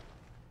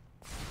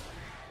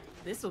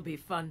 This'll be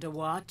fun to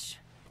watch.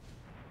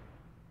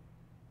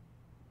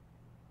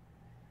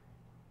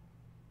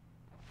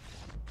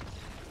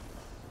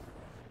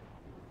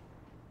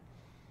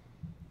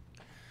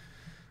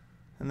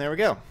 And there we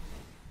go.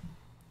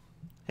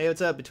 Hey,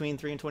 what's up? Between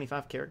 3 and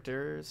 25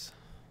 characters.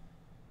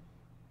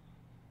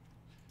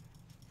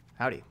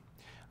 Howdy.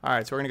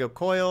 Alright, so we're going to go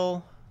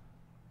Coil,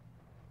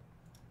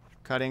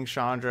 Cutting,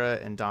 Chandra,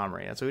 and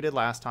Domri. That's what we did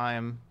last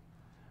time.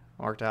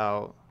 Worked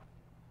out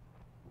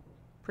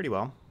pretty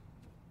well.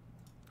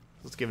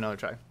 Let's give it another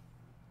try.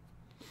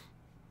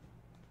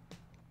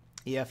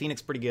 Yeah,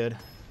 Phoenix pretty good.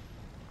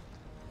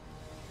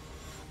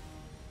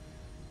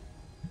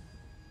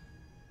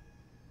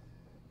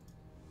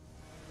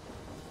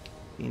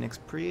 Phoenix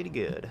pretty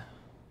good.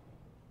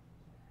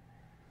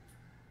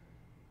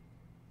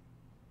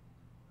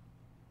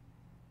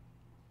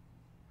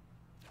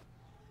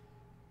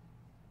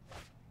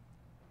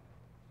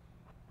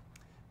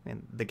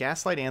 Man, the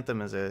Gaslight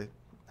Anthem is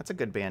that's a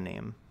good band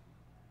name.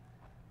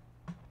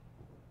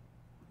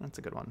 That's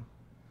a good one.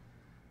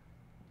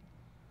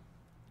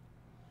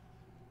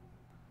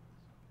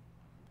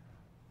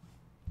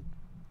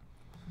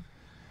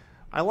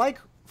 I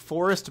like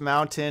Forest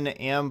Mountain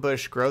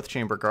Ambush Growth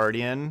Chamber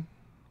Guardian.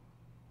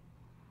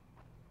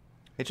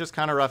 It's just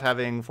kind of rough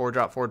having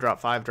 4-drop, 4-drop,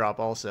 5-drop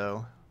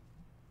also.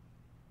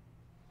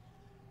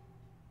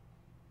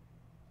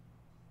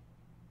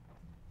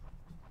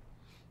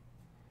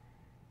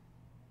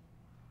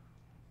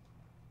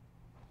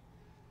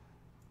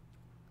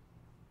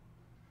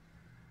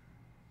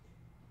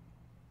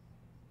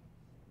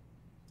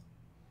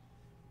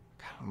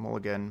 God,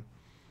 mulligan.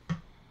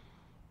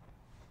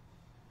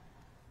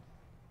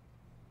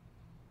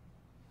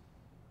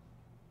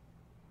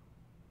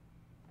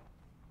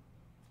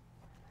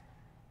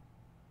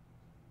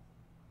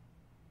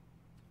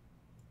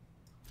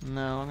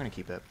 No, I'm going to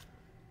keep it.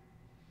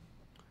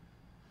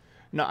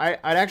 No, I'd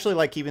actually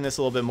like keeping this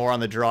a little bit more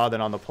on the draw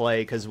than on the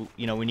play because,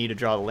 you know, we need to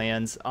draw the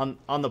lands. On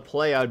the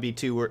play, I would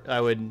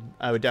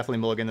definitely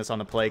mulligan this on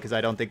the play because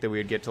I don't think that we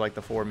would get to like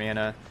the 4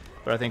 mana.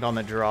 But I think on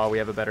the draw, we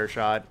have a better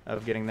shot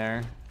of getting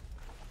there.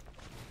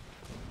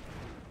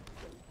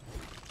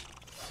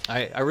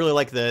 I really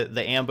like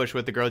the ambush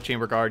with the Growth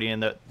Chamber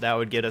Guardian. That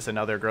would get us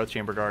another Growth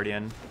Chamber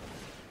Guardian.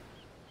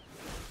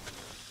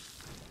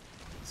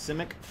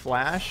 Simic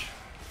Flash.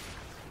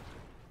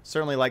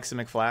 Certainly like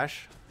Simic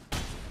Flash.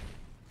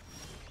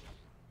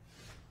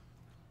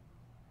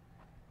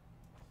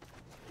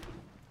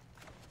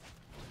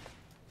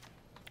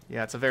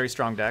 Yeah, it's a very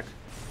strong deck.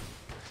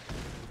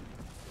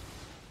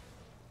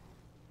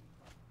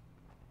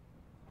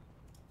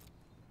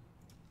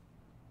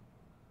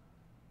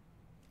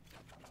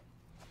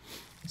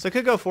 So I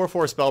could go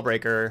 4/4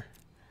 Spellbreaker,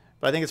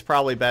 but I think it's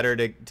probably better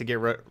to get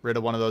rid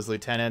of one of those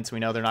lieutenants.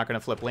 We know they're not going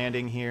to flip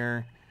landing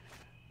here.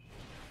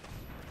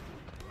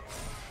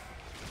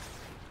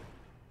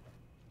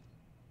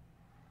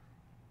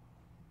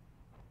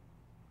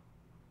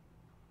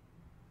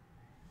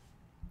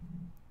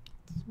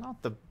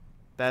 Not the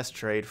best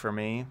trade for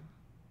me.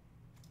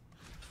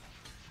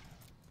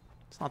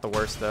 It's not the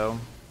worst, though.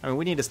 I mean,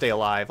 we need to stay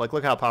alive. Like,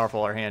 look how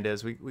powerful our hand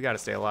is. We got to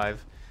stay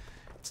alive.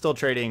 Still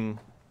trading,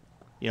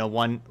 you know,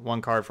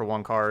 one card for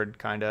one card,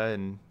 kind of,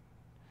 and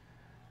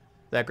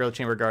that Growth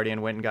Chamber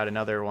Guardian went and got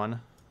another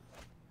one.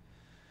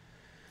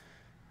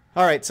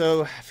 All right,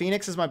 so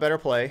Phoenix is my better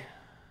play,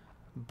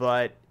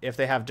 but if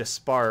they have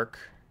Despark,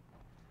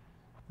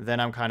 then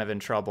I'm kind of in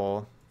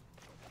trouble.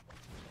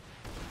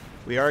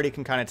 We already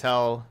can kind of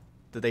tell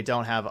that they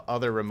don't have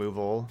other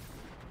removal,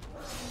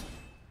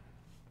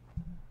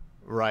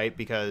 right?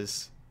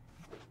 Because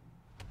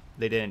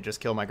they didn't just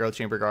kill my Growth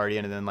Chamber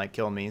Guardian and then like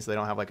kill me, so they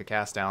don't have like a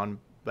cast down.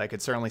 But I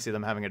could certainly see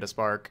them having a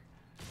Despark.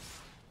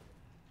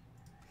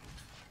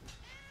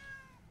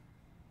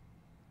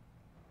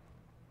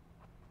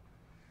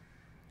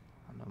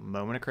 I don't know,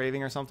 Moment of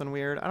Craving or something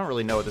weird. I don't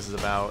really know what this is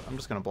about. I'm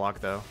just gonna block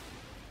though.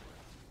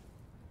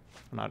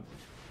 I'm not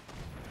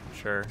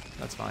sure.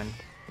 That's fine.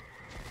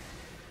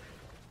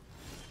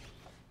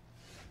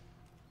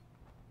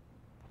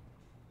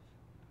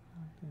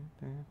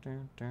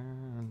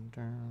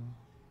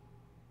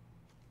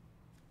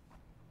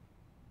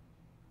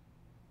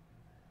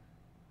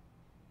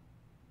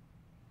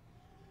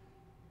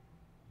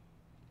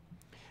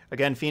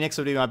 Again, Phoenix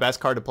would be my best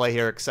card to play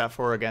here, except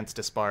for against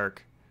Despark.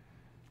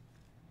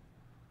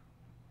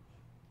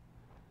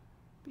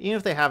 Even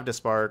if they have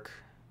Despark,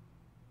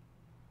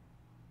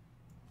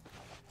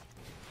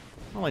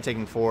 I'm only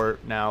taking 4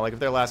 now. Like, if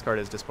their last card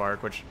is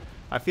Despark, which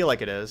I feel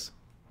like it is,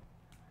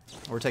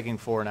 we're taking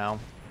 4 now.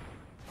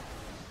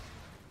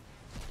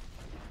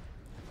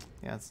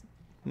 Yeah, it's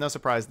no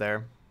surprise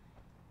there.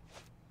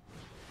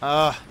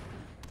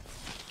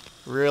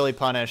 Really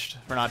punished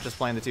for not just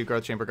playing the 2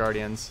 Growth Chamber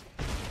Guardians.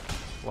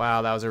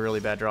 Wow, that was a really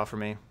bad draw for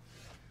me.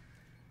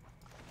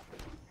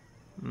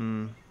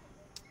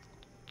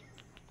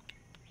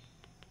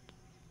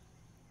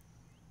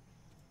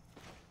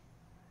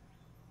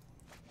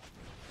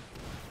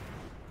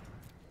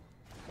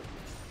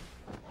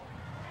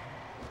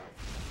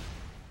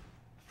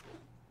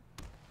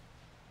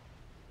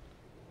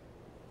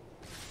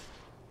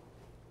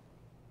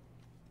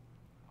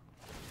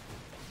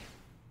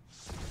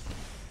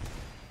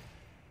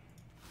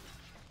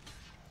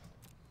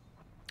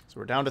 So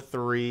we're down to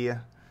 3.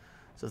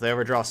 So if they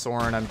ever draw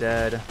Sorin, I'm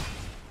dead.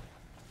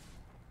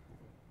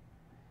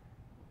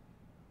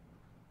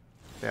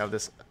 They have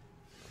this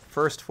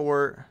first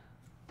fort.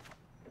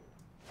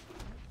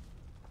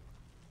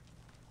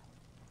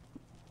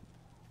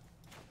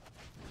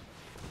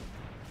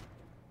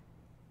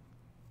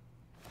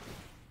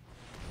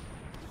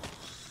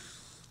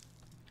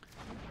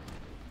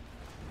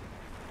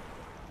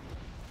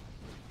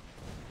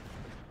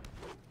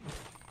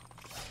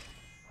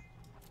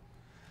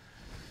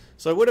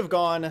 So I would have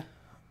gone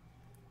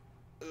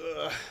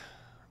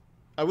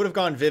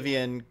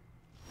Vivian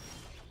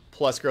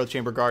plus Growth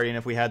Chamber Guardian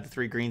if we had the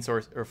 3 green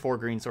source or 4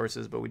 green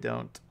sources, but we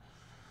don't.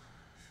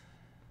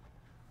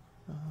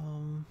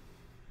 All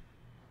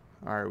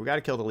right, we got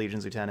to kill the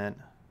Legion's Lieutenant.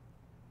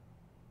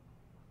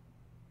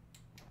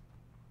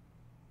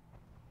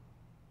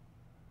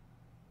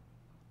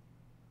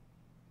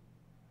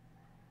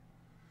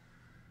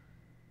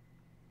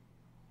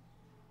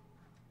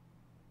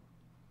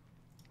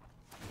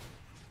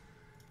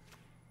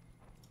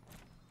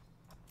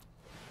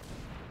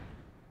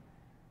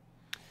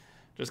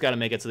 Just got to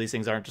make it so these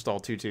things aren't just all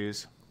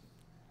 2/2s.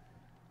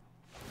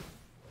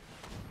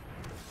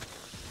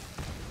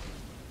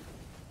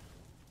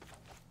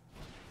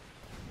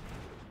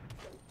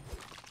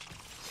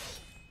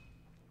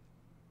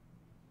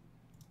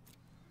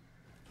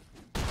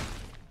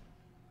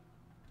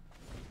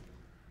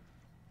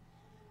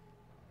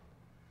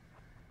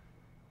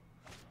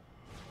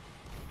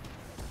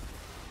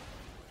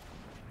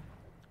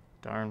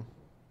 Darn.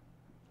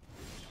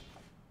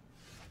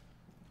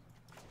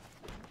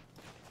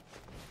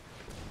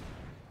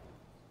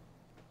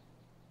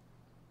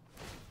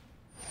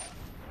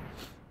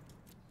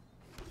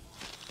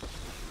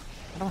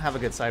 I don't have a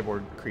good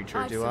sideboard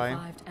creature, do I? I've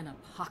survived an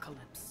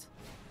apocalypse.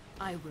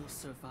 I will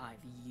survive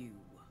you.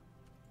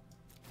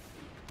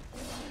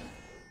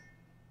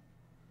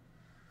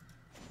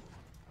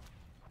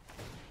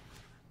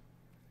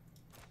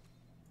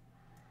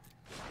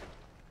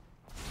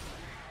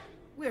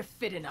 We're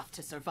fit enough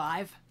to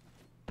survive.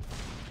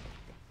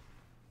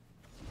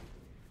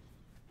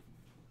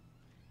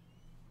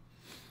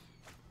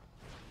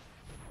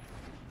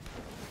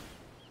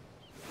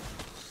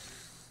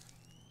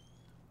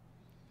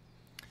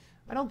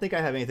 I don't think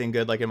I have anything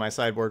good like in my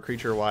sideboard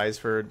creature-wise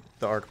for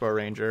the Arcbow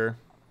Ranger.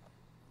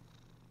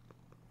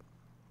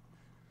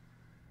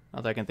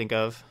 Not that I can think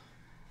of.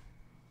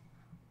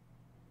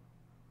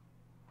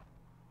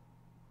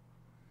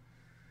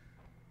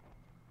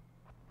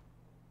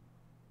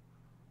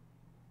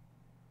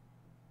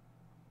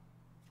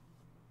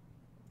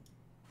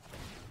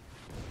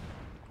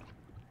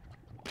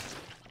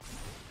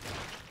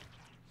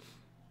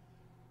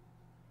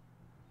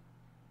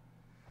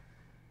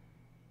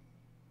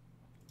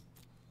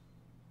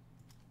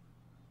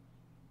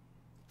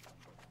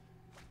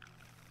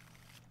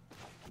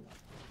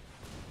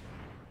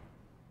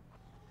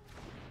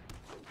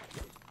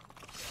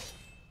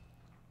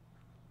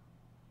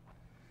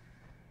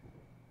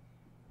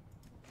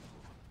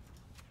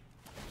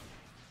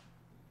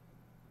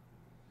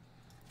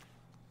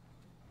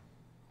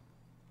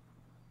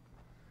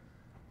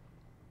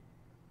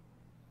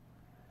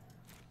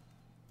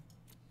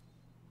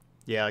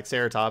 Yeah, like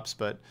Ceratops,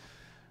 but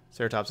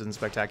Ceratops isn't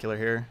spectacular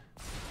here.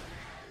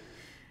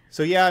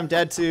 So yeah, I'm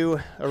dead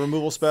to a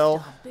removal spell.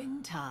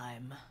 Stopping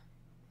time.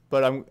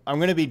 But I'm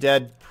gonna be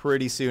dead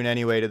pretty soon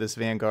anyway to this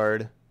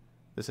Vanguard.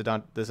 This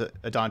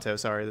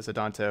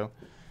Adanto.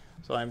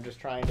 So I'm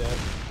just trying to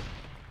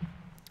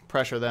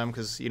pressure them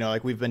because, you know,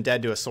 like we've been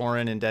dead to a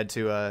Sorin and dead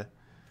to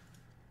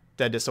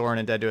Sorin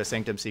and dead to a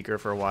Sanctum Seeker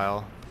for a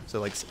while. So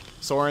like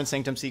Sorin,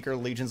 Sanctum Seeker,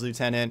 Legion's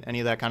Lieutenant, any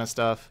of that kind of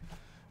stuff.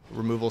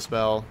 Removal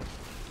spell.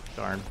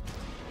 Darn.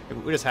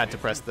 We just had to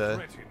press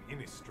the...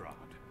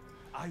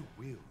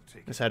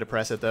 Just had to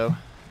press it, though.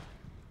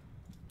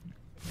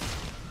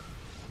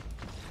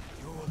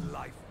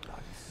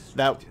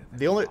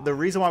 The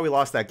reason why we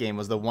lost that game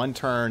was the one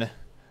turn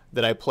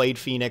that I played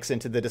Phoenix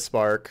into the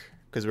Dispark,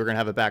 because we were going to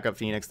have a backup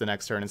Phoenix the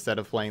next turn instead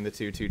of playing the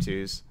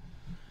 2/2/2s.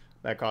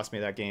 That cost me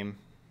that game.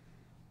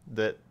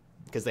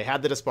 Because they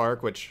had the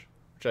Dispark, which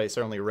I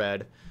certainly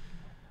read,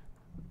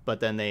 but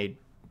then they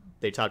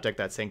top decked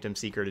that Sanctum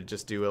Seeker to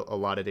just do a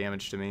lot of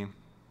damage to me.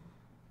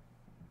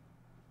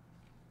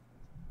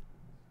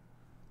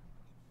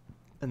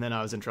 And then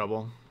I was in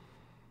trouble.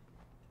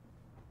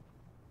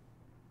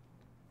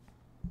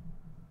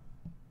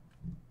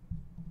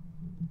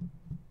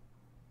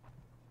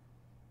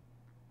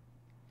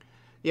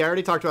 Yeah, I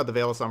already talked about the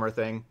Veil of Summer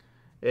thing.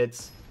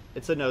 It's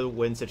a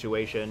no-win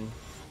situation.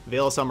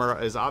 Veil of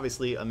Summer is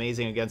obviously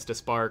amazing against a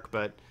Spark,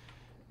 but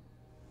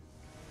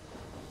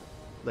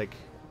like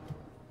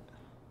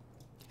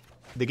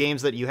the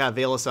games that you have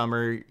Veil of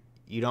Summer,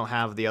 you don't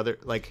have the other,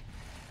 like,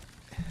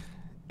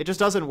 it just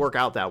doesn't work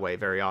out that way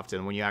very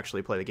often when you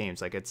actually play the games.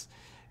 Like it's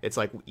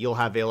like you'll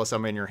have Veil of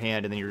Summer in your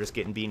hand and then you're just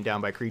getting beaten down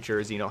by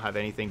creatures and you don't have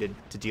anything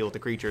to deal with the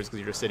creatures because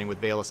you're just sitting with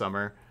Veil of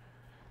Summer.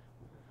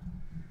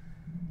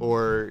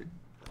 Or,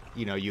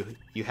 you know, you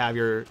have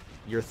your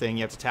thing,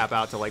 you have to tap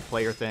out to like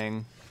play your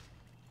thing.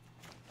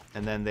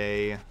 and then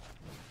they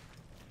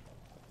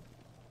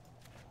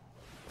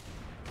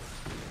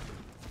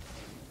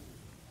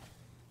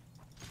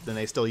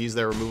still use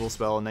their removal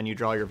spell, and then you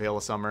draw your Veil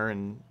of Summer,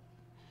 and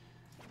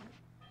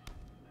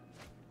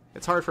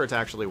it's hard for it to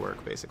actually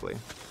work, basically.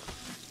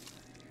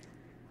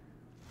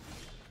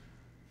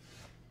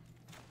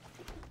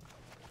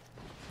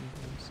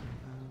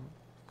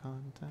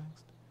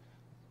 Context.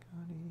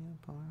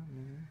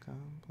 Apartment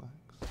complex.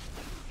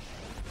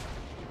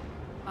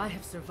 I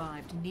have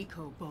survived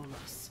Nico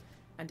Bolas,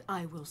 and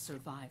I will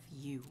survive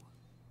you.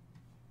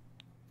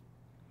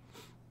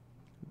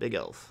 Big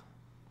elf.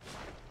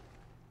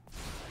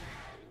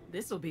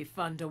 This'll be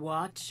fun to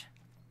watch.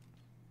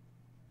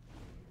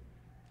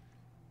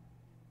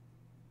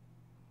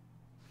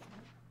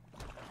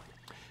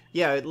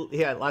 Yeah,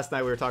 yeah. Last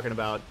night we were talking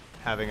about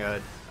having a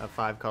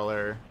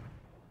 5-color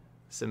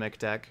Simic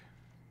deck.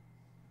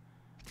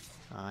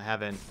 I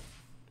haven't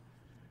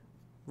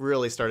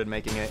really started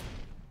making it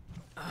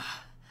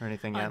or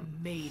anything yet.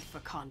 I'm made for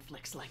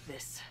conflicts like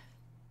this.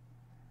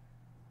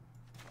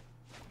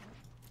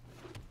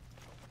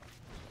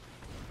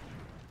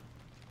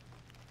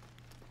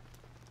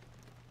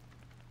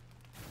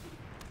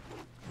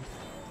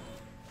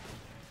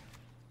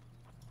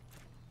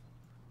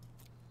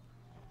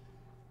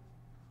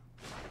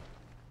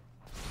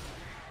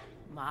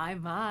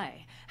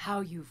 My,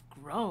 how you've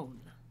grown.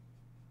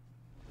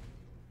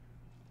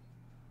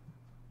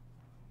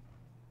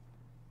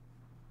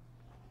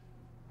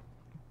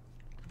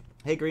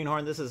 Hey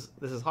Greenhorn, this is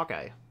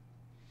Hawkeye.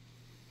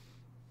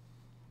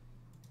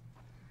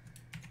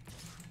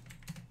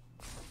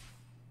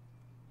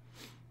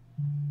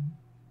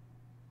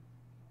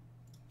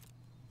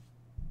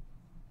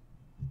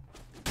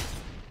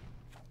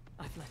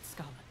 I've let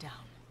Scala down.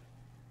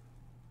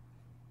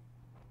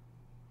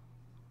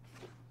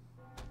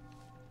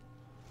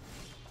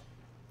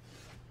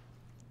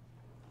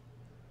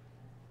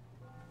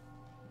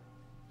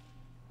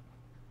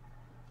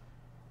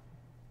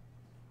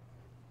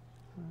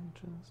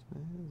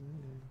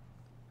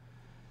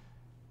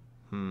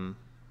 Hmm.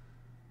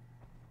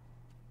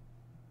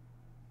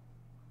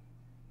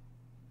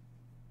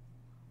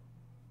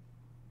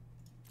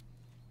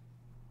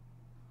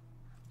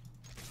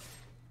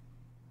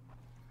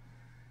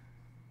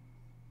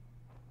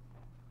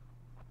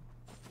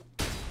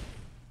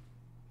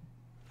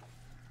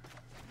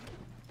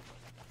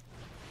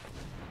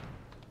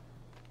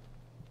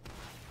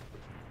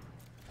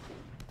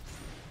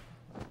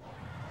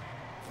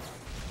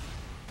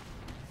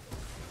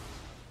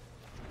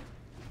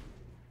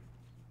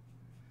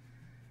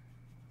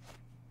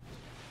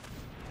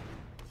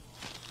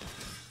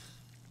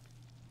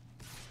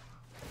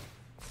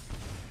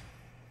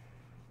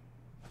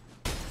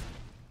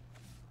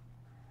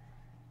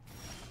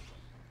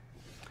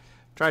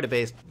 Tried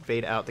to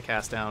bait out the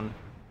cast down.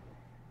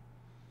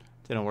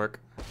 Didn't work.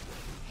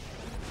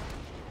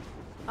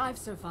 I've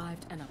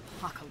survived an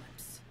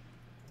apocalypse.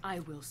 I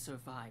will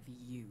survive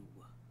you.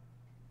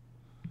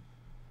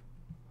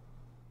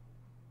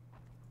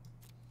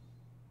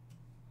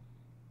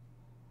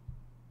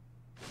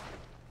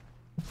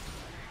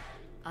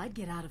 I'd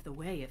get out of the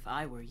way if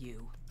I were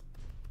you.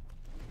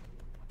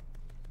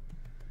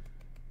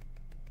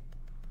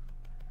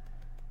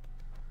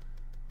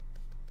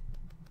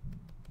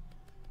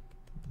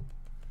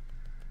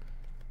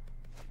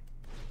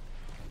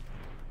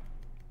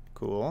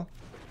 Cool.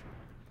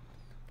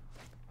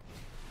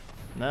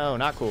 No,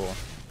 not cool.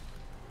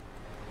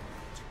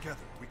 Together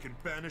we can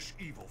banish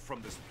evil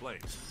from this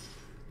place.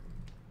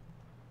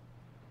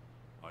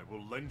 I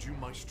will lend you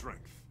my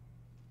strength.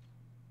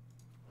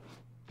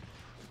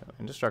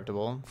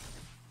 Indestructible.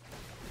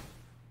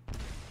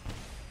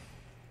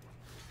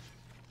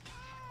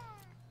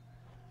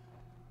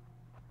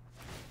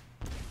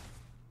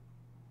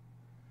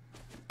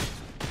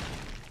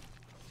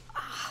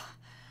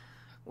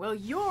 Well,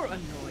 you're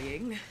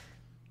annoying.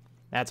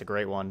 That's a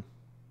great one.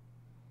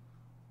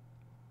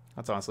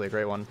 That's honestly a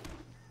great one.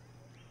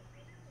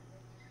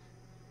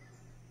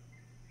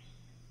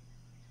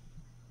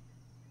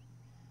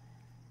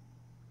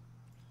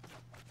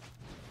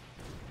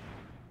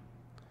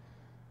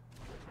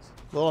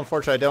 A little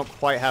unfortunate I don't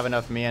quite have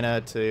enough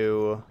mana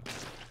to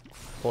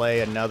play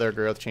another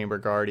Growth Chamber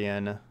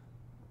Guardian.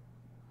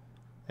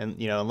 And,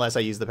 you know, unless I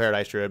use the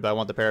Paradise Druid, but I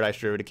want the Paradise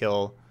Druid to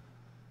kill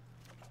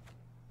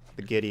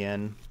the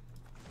Gideon.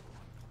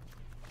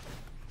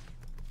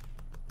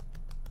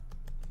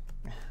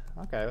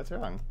 Okay, what's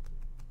wrong?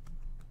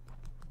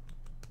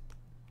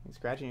 You're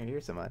scratching your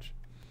ear so much.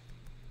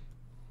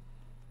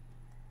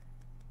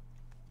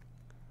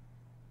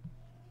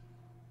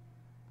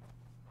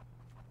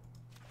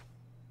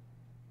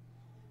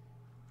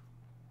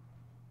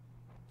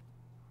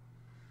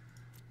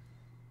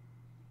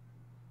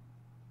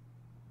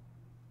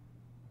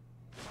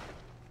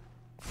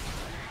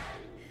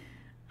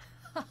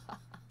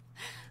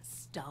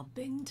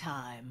 Stomping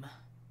time.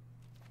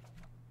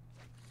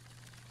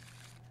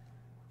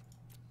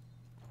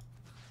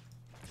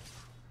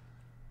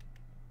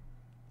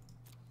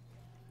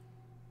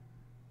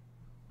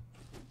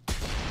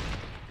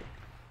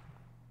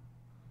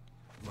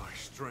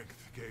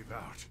 strength gave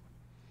out.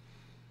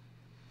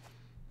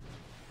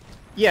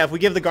 Yeah, if we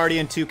give the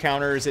Guardian 2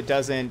 counters, it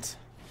doesn't.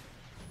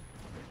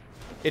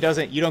 You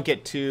don't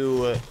get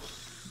two.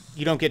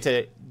 You don't get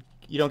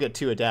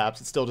 2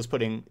 adapts. It's still just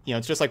putting. You know,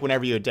 it's just like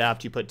whenever you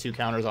adapt, you put 2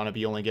 counters on it, but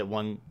you only get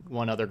one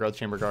other Growth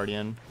Chamber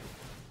Guardian.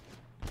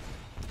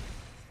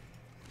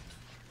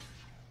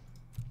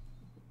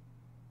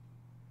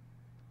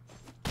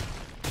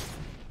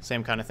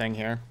 Same kind of thing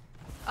here.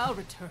 I'll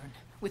return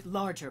with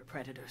larger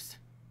predators.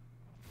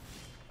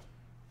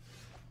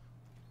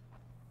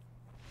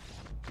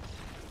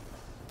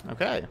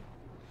 Okay.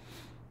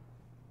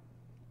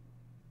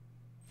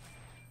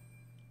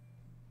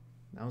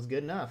 That was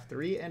good enough.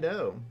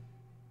 3-0.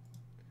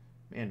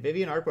 Man,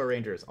 Vivian Arpo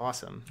Ranger is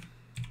awesome.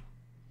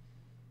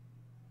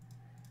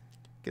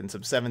 Getting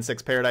some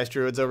 7/6 Paradise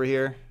Druids over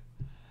here.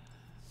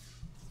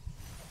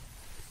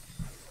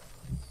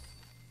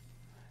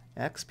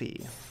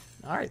 XP.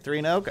 All right,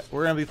 3-0.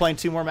 We're going to be playing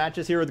 2 more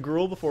matches here with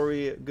Gruul before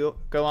we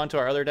go on to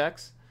our other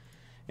decks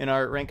in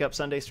our Rank Up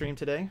Sunday stream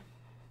today.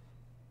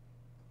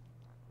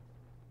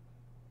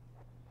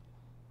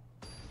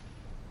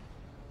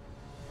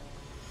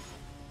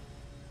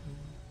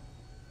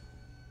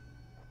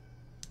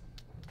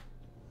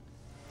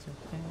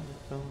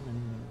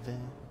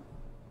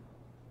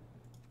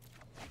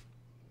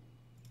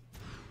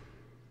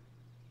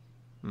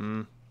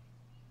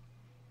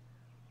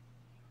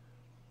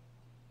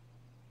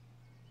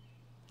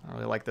 I don't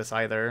really like this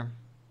either.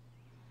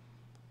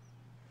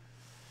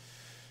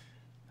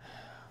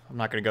 I'm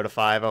not going to go to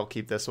 5. I'll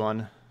keep this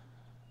one.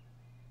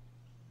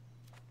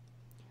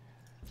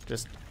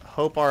 Just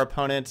hope our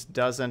opponent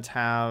doesn't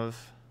have...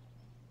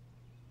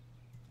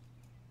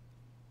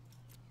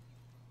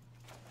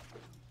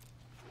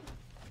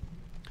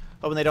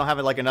 Hoping they don't have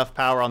like enough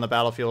power on the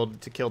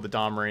battlefield to kill the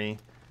Domri.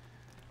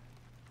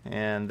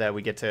 And that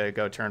we get to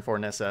go turn 4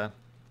 Nissa.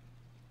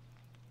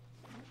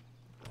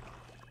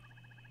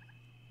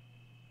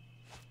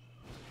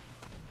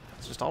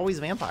 It's just always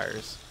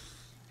vampires.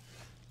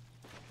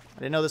 I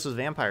didn't know this was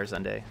Vampire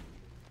Sunday.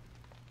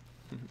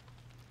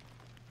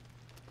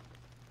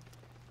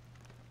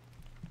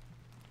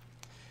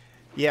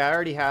 Yeah, I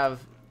already have...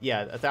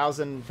 Yeah,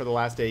 1,000 for the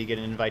last day, you get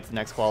an invite to the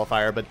next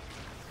qualifier, but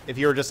if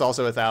you were just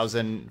also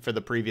 1,000 for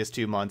the previous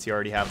 2 months, you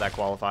already have that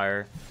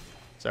qualifier.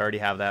 So I already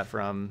have that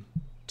from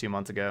 2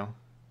 months ago.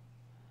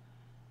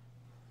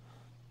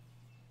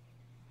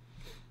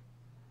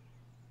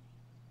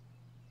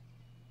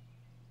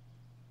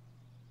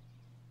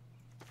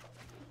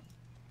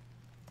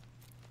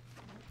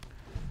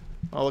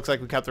 Well, looks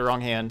like we kept the wrong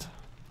hand.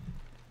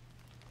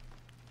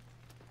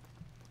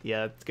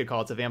 Yeah, it's a good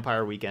call. It's a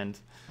vampire weekend.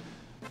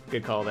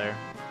 Good call there.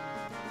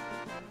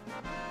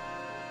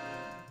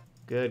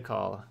 Good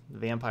call.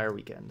 Vampire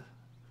weekend.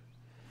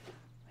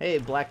 Hey,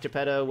 Black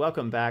Geppetto,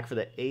 welcome back for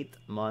the 8th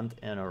month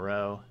in a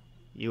row.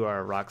 You are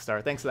a rock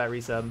star. Thanks for that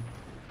resub.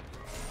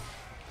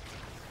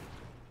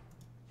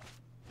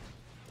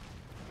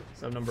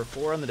 Sub number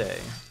 4 on the day.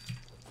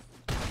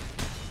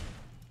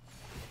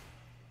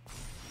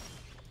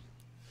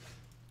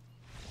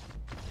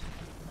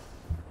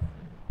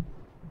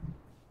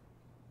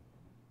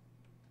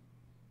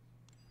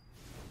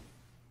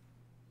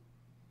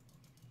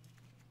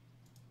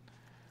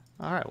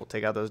 Alright, we'll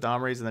take out those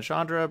Domries and the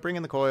Chandra, bring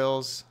in the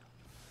coils.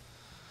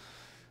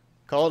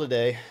 Call it a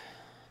day.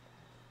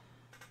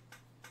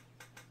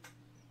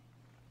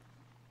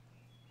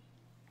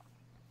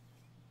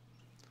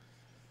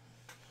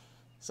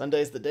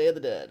 Sunday's the Day of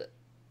the Dead.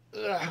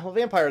 Ugh, well,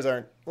 vampires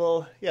aren't...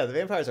 Well, yeah, the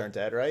vampires aren't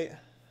dead, right? I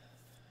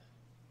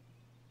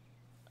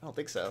don't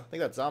think so. I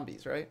think that's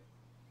zombies, right?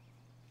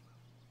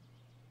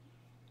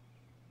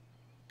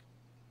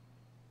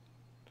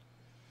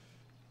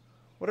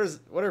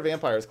 What are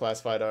vampires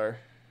classified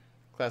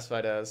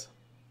as?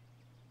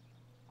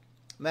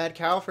 Mad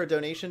Cow for a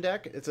donation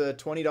deck. It's a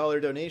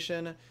 $20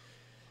 donation.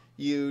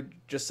 You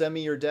just send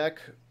me your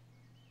deck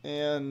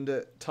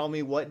and tell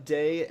me what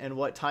day and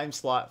what time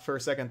slot,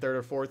 first, second, third,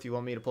 or fourth, you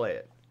want me to play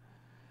it.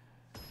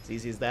 It's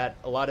easy as that.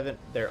 A lot of it,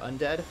 they're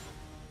undead.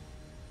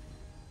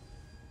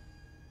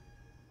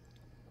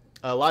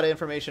 A lot of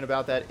information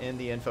about that in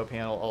the info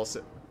panel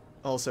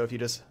also if you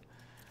just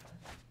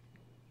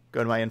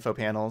go to my info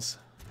panels.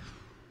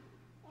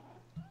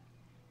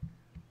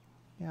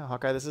 Yeah,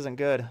 Hawkeye, this isn't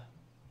good.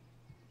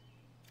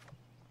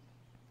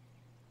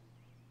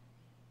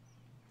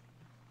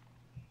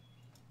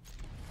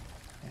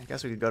 I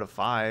guess we could go to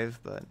 5,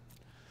 but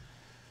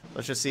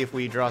let's just see if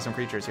we draw some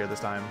creatures here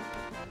this time.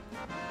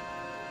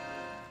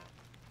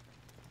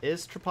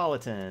 Is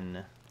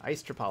Tripolitan.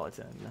 Ice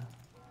Tripolitan.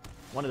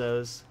 One of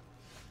those.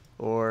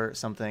 Or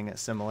something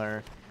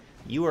similar.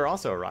 You are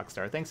also a rock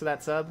star. Thanks for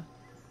that sub.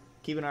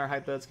 Keeping our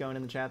hype boats going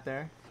in the chat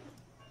there.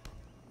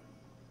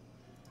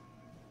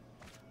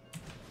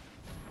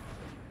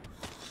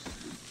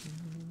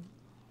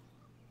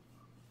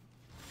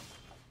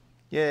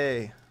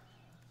 Yay.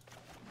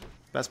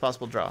 Best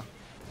possible draw.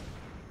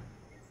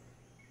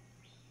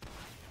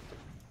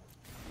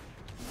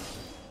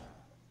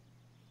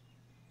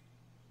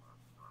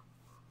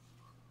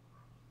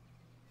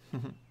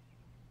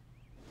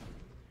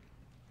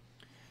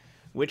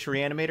 Which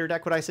Reanimator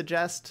deck would I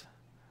suggest?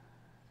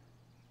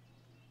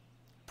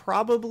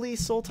 Probably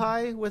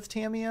Sultai with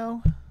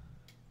Tamiyo.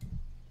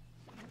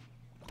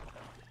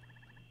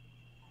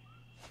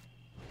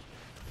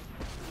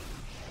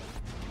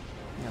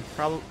 Yeah,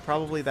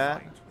 probably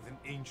that. Fight with an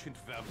ancient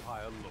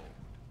vampire lord.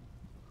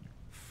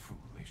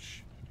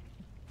 Foolish.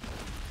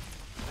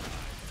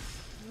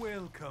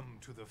 Welcome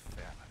to the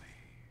family.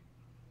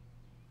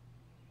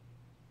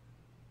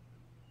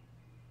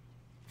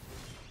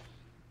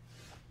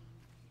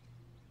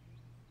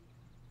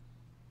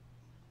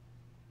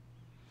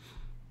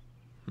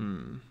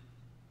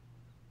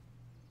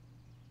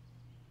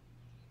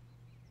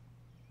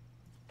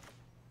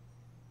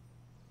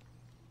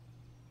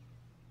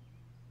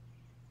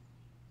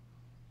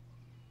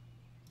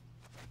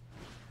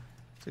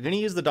 So we're going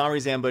to use the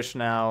Domri's Ambush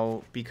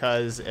now,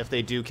 because if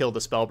they do kill the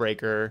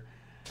Spellbreaker,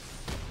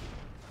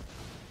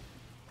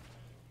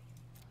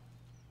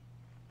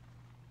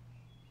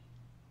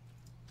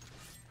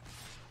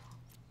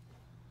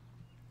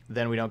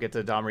 then we don't get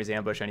the Domri's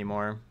Ambush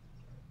anymore.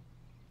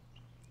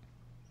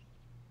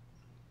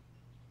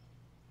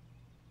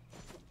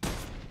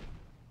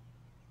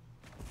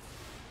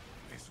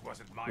 This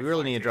wasn't my We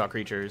really need to draw fighting.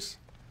 creatures.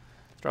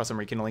 Let's draw some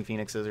Rekindling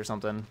Phoenixes or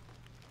something.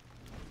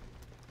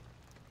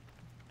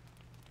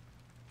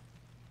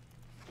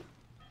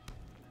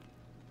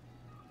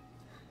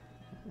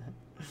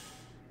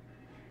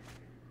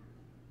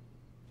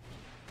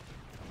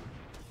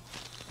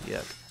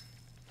 Yuck.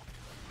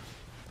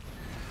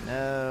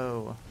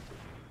 No.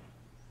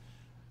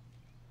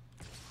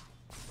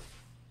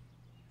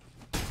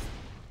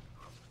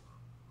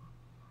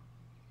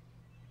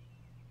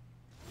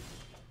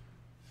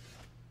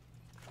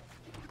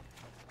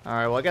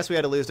 Alright, well I guess we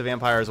had to lose to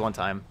vampires one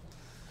time.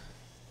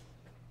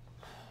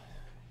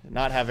 Did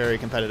not have very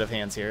competitive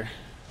hands here.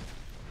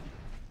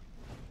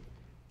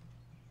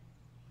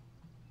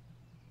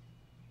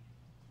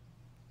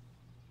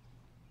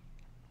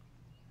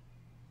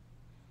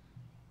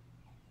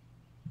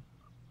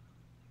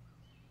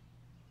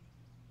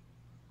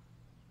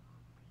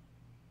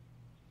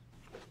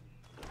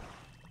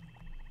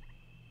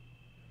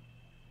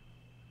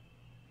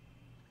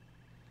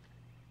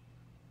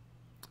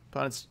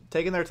 Opponents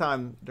taking their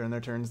time during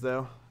their turns,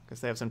 though.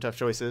 Guess they have some tough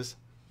choices.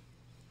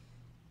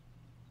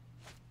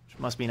 Which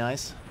must be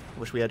nice.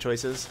 Wish we had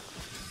choices.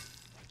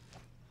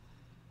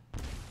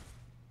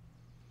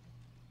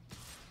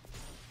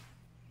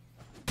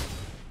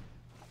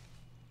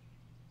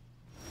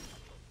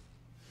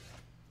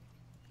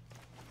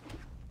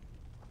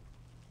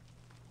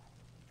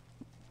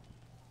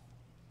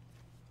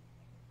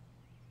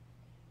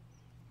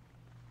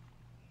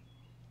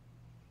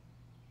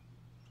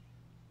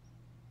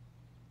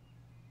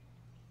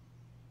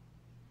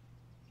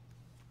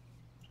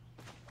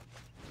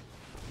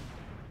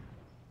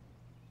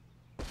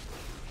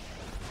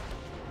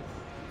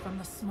 From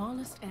the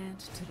smallest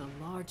ant to the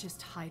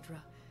largest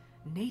hydra,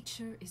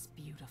 nature is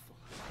beautiful.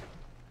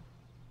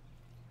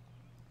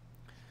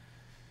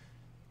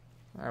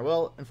 Alright,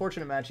 well,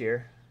 unfortunate match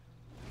here.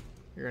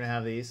 You're going to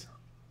have these.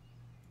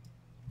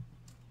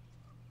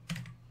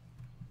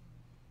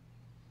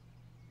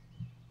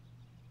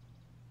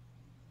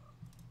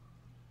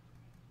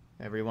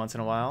 Every once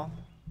in a while.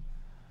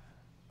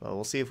 But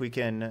we'll see if we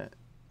can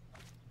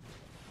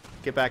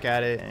get back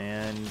at it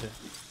and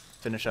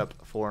finish up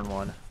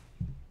 4-1.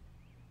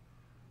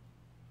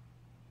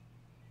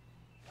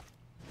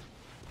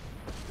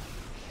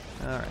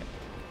 Alright.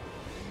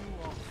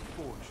 You are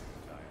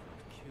fortunate I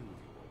haven't killed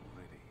you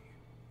already.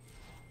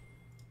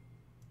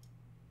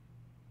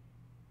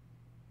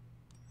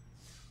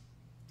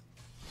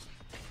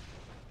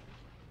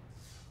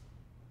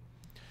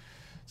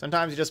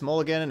 Sometimes you just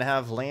mulligan and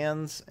have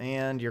lands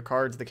and your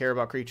cards that care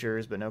about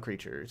creatures, but no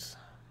creatures.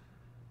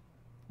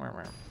 Wah,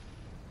 wah.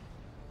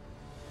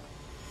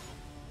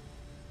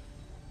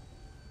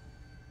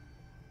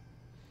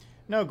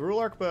 No,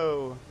 Gruul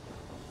Arcbow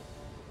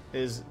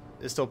is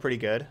still pretty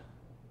good.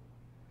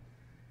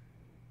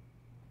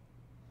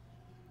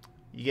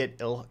 You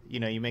get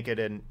you make it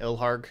an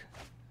Ilharg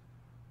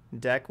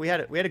deck. We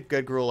had a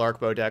good Gruul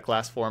Arcbow deck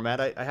last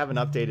format. I haven't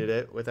updated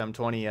it with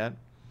M20 yet.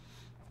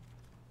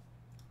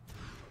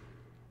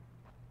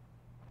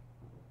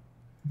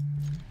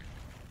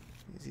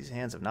 These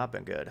hands have not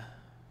been good.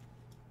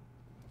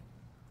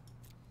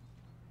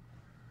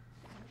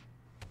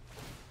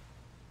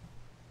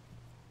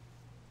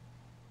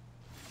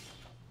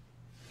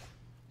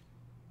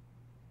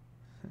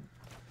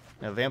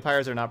 No,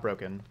 vampires are not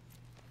broken.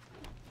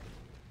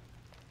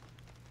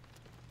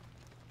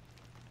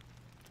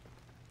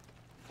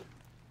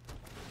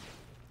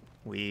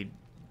 We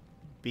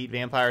beat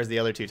vampires the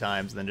other 2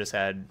 times, and then just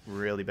had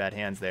really bad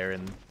hands there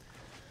and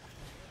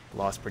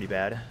lost pretty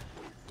bad.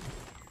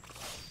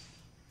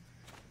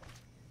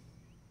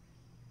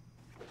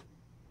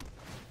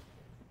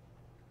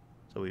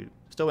 So we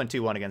still went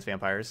 2-1 against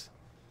vampires.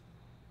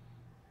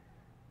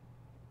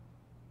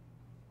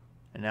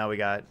 And now we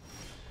got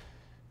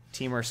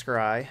Teamer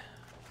Scry.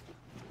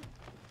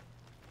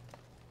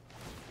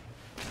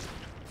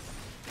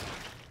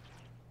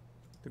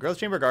 The Growth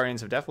Chamber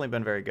Guardians have definitely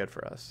been very good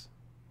for us.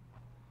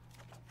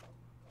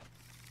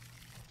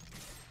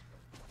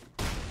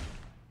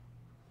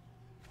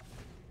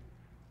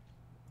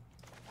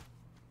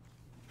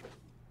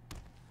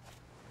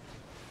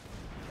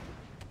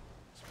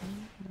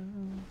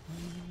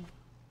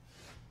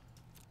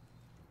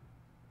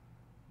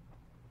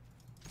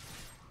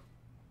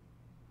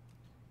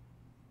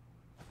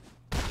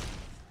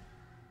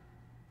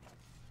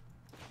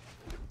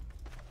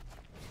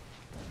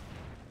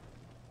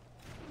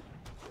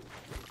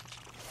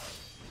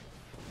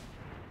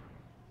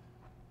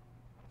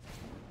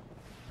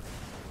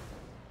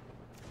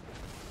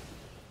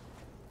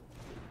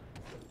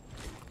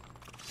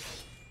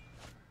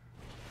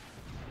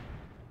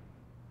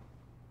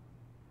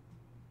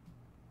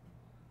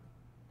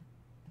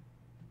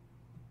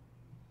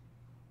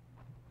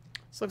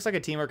 This looks like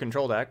a team or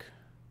control deck,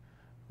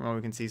 from what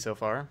we can see so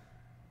far.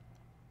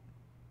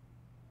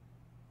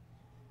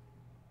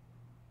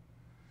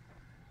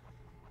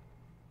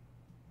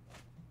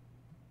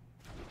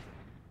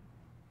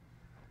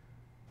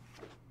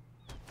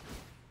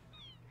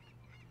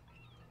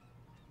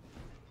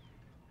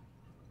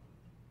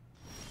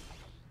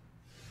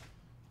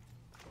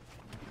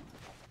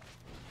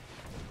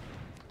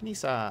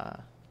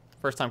 Nissa.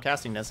 First time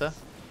casting Nissa.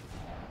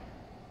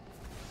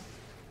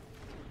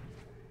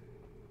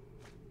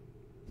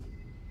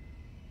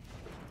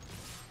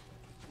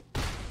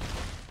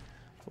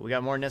 We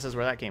got more Nissas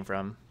where that came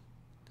from.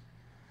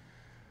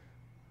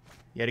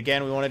 Yet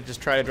again, we want to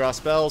just try to draw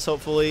spells,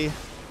 hopefully,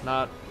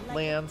 not like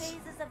lands. The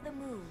phases of the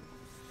moon,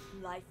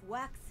 life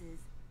waxes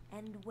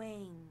and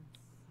wanes.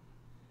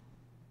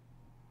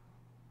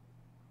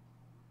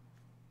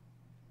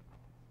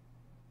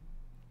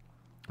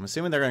 I'm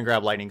assuming they're going to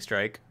grab Lightning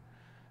Strike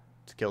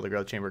to kill the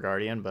Growth Chamber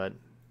Guardian, but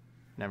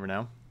never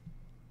know.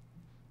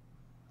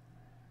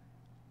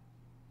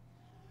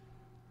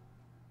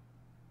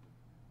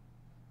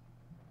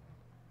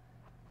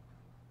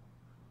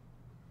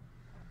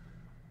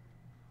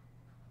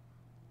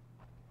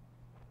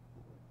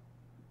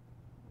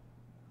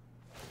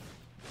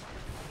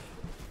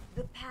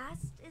 The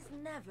past is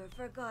never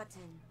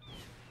forgotten.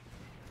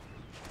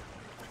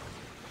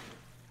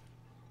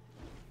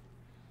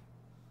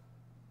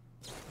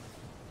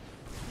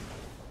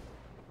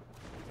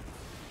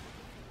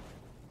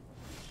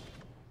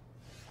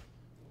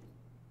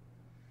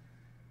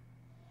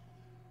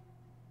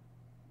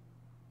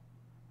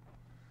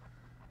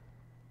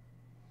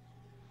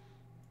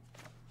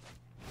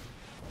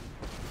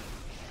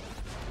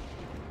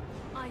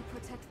 I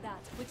protect that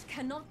which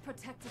cannot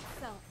protect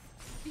itself.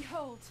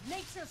 Behold,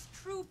 nature's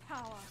true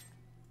power.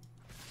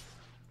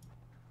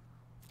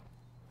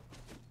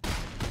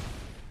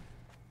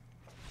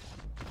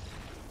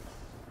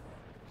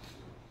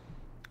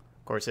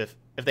 Of course, if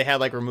they had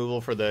like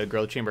removal for the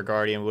Growth Chamber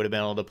Guardian, we would have been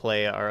able to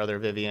play our other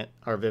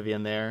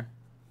Vivian there.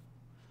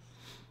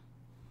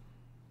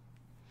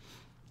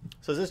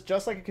 So is this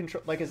just like a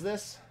control? Like, is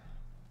this?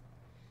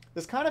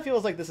 This kind of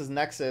feels like this is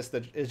Nexus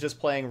that is just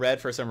playing red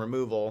for some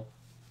removal.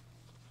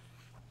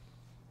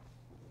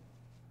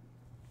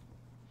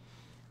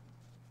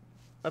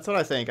 That's what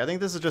I think. I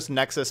think this is just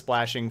Nexus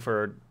splashing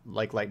for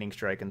like Lightning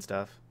Strike and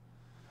stuff,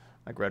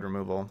 like red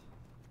removal.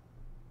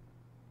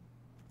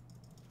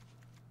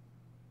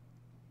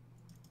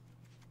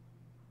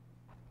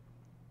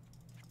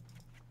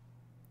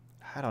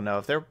 I don't know.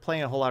 If they're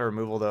playing a whole lot of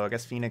removal, though, I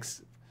guess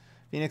Phoenix's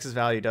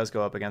value does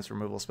go up against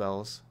removal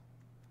spells.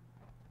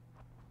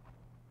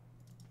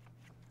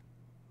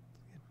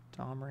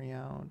 Get Domri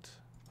out.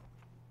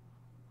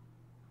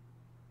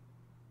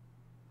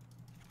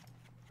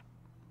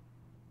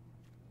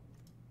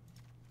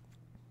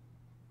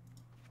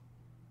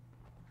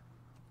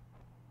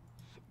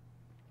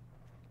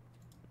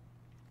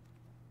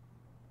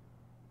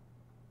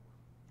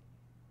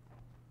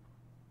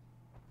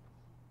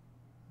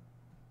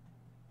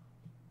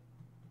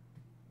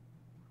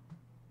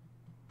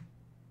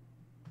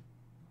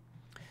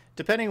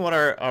 Depending on what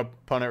our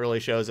opponent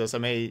really shows us, I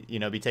may,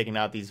 be taking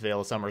out these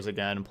Veil of Summers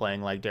again and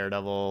playing like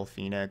Daredevil,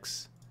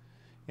 Phoenix,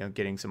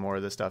 getting some more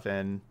of this stuff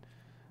in.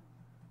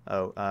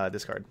 Oh,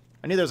 this card.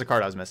 I knew there was a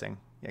card I was missing.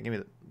 Yeah, give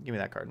me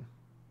that card.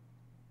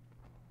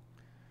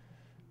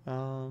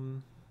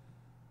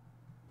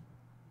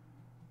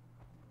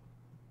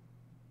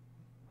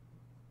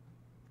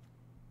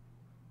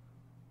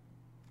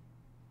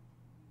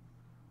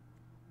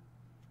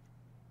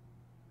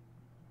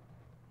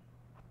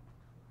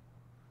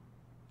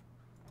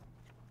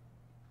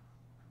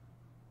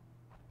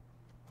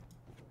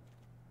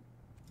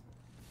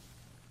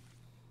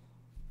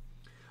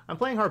 I'm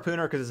playing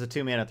Harpooner because it's a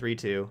 2-mana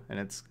 3/2,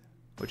 and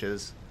which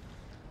is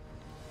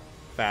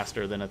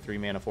faster than a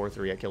 3-mana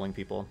 4/3 at killing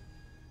people.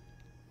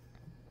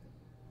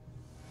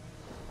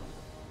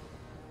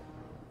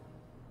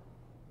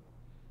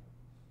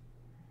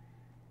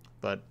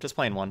 But just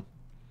playing one.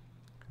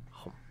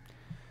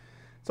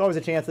 It's always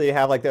a chance that you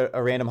have like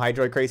a random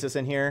Hydroid Crisis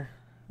in here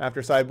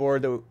after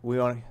sideboard that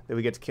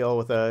we get to kill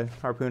with a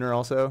Harpooner.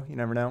 Also, you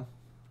never know.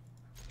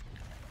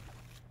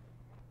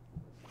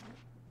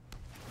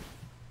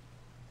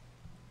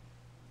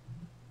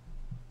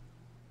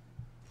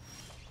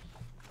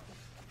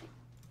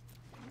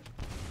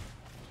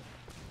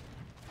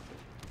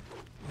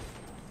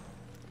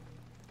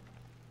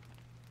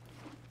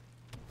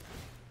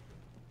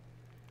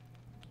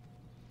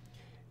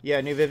 Yeah,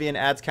 new Vivian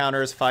adds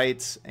counters,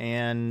 fights,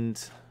 and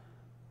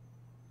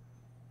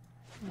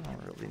I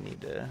don't really need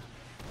to.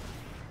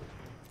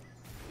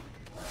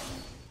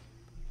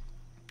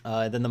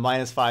 Then the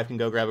 -5 can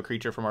go grab a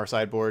creature from our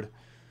sideboard.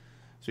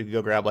 So we could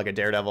go grab like a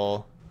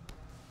Daredevil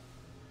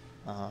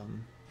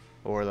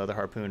or the other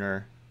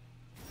Harpooner.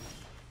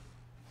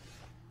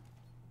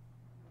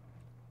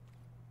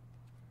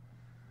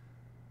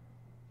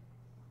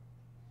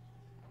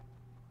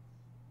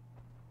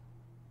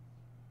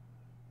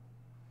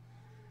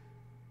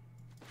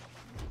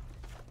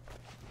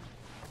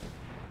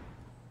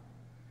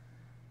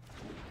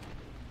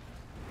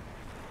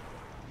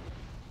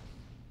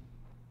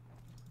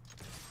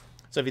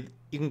 So if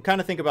you can kind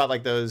of think about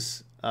like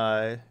those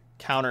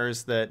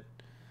counters that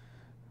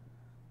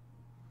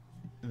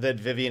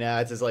Vivian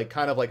adds is like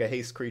kind of like a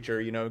haste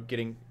creature, you know,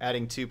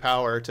 adding 2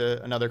 power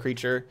to another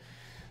creature.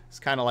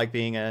 It's kind of like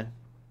being a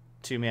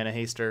 2-mana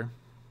haster,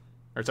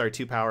 or sorry,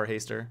 2 power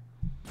haster.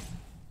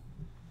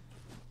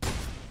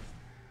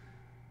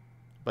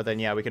 But then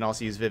yeah, we can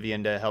also use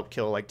Vivian to help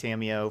kill like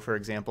Tameo, for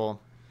example,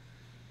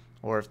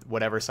 or if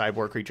whatever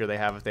sideboard creature they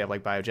have, if they have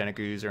like Biogenic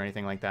Ooze or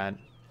anything like that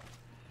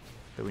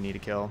that we need to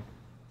kill.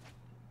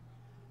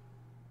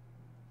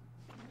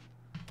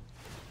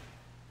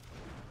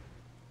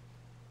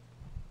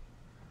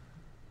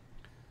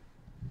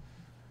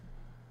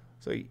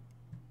 So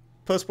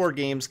post-board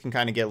games can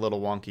kind of get a little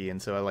wonky, and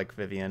so I like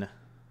Vivian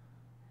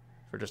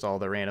for just all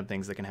the random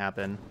things that can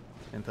happen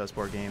in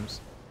post-board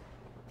games.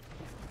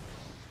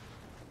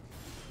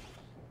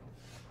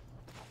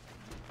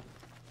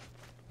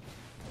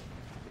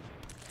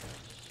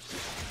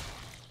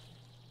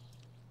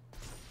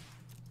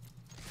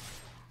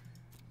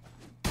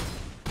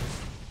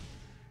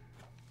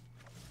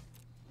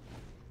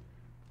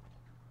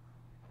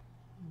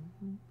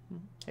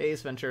 Hey,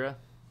 Ace Ventura.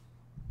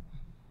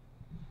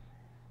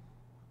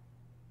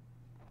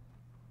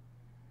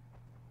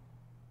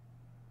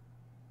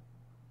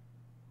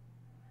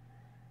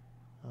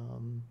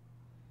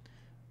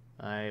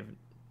 I have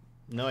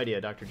no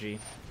idea, Dr. G.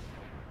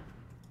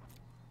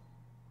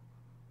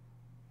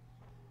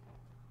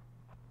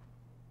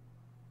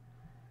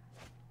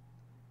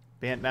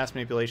 Mass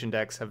manipulation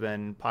decks have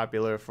been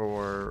popular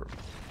for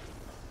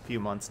a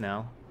few months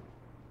now.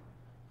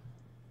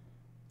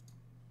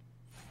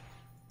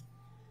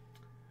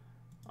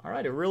 All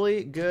right, a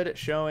really good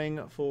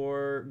showing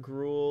for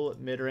Gruul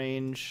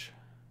Midrange.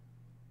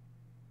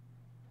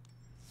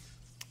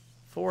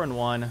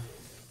 4-1.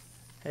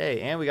 Hey,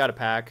 and we got a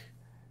pack.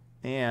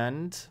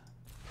 And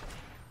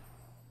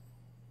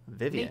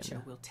Vivian.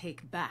 Nature will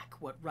take back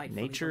what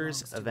rightfully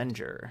Nature's belongs to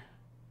Avenger.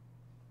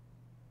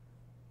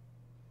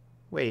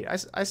 Wait,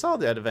 I saw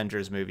that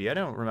Avengers movie. I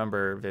don't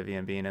remember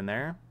Vivian being in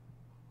there.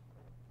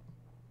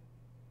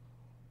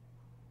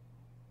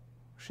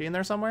 Was she in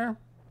there somewhere?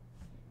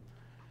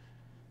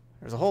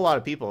 There's a whole lot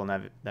of people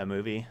in that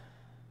movie.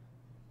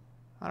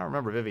 I don't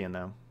remember Vivian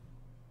though.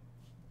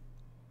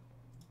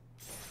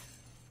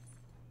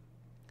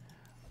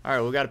 All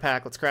right, we got a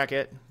pack. Let's crack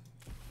it.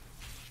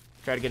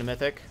 Try to get a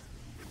Mythic.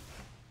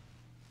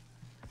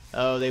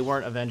 Oh, they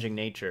weren't avenging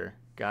nature.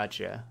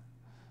 Gotcha.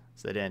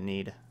 So they didn't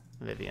need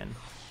Vivian.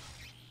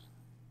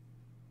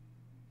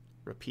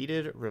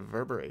 Repeated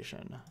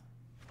Reverberation.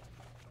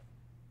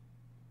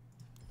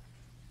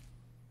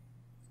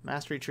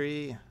 Mastery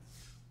Tree.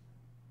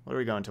 What are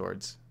we going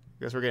towards?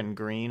 I guess we're getting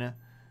green.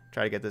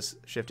 Try to get this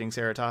Shifting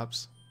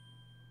Ceratops.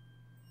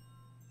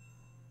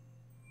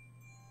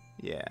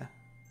 Yeah.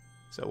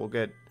 So we'll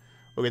get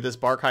this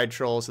Barkhide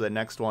Troll, so the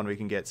next one we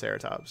can get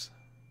Ceratops.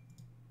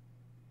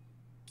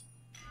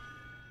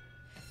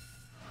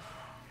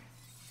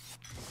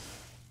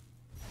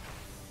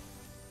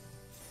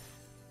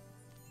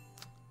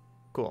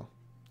 Cool.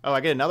 Oh, I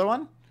get another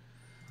one?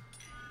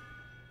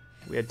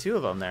 We had 2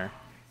 of them there.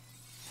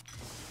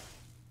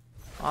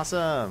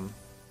 Awesome.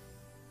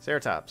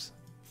 Ceratops.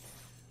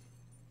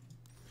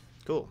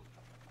 Cool.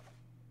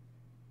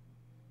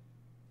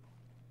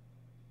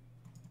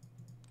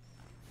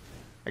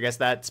 I guess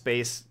that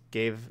space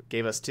gave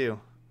us 2,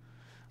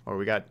 or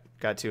we got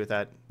 2 with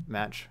that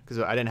match because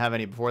I didn't have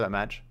any before that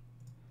match.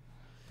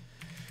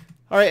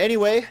 All right.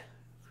 Anyway,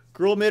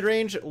 Gruul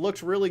Midrange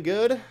looked really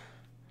good.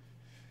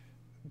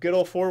 Good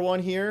old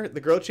 4-1 here.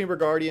 The Growth Chamber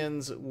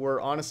Guardians were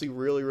honestly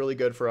really, really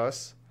good for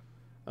us.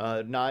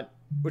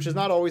 Which is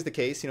not always the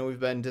case. You know, we've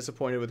been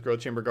disappointed with Growth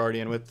Chamber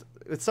Guardian with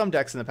some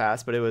decks in the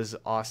past, but it was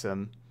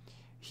awesome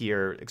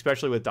here,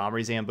 especially with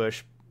Domri's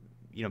Ambush.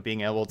 You know,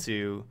 being able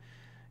to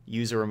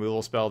use a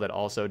removal spell that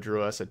also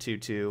drew us a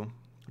 2/2,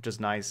 which is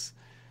nice.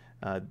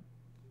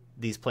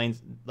 These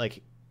planes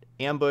like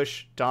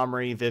Ambush,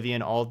 Domri,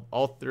 Vivian,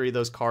 all 3 of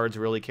those cards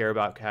really care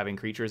about having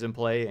creatures in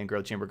play, and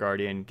Growth Chamber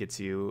Guardian gets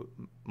you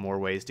more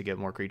ways to get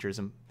more creatures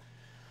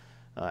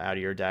out of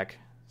your deck.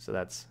 So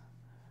that's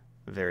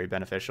very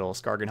beneficial.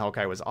 Skargan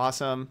Hellkite was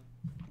awesome.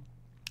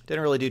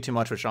 Didn't really do too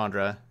much with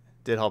Chandra.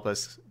 Did help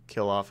us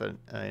kill off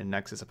a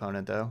Nexus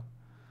opponent though.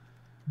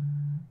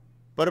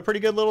 But a pretty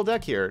good little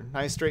deck here.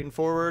 Nice, straight and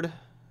forward,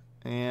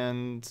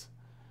 and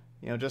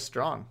you know, just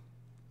strong.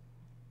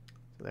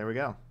 There we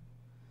go.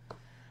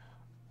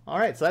 All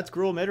right, so that's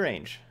Gruul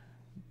Midrange.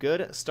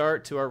 Good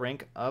start to our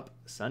Rank Up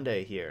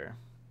Sunday here.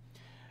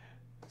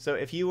 So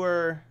if you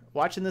were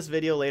watching this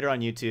video later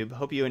on YouTube,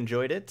 hope you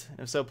enjoyed it.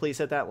 If so, please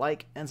hit that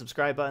like and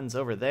subscribe buttons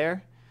over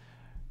there.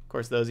 Of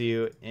course, those of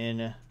you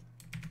in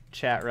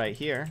chat right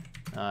here,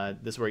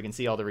 this is where you can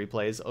see all the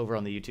replays over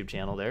on the YouTube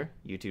channel there,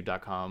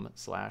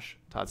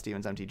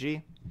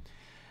 youtube.com/ToddStevensMTG.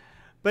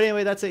 But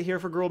anyway, that's it here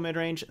for Gruul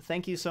Midrange.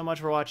 Thank you so much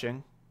for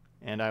watching,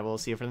 and I will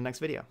see you for the next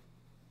video.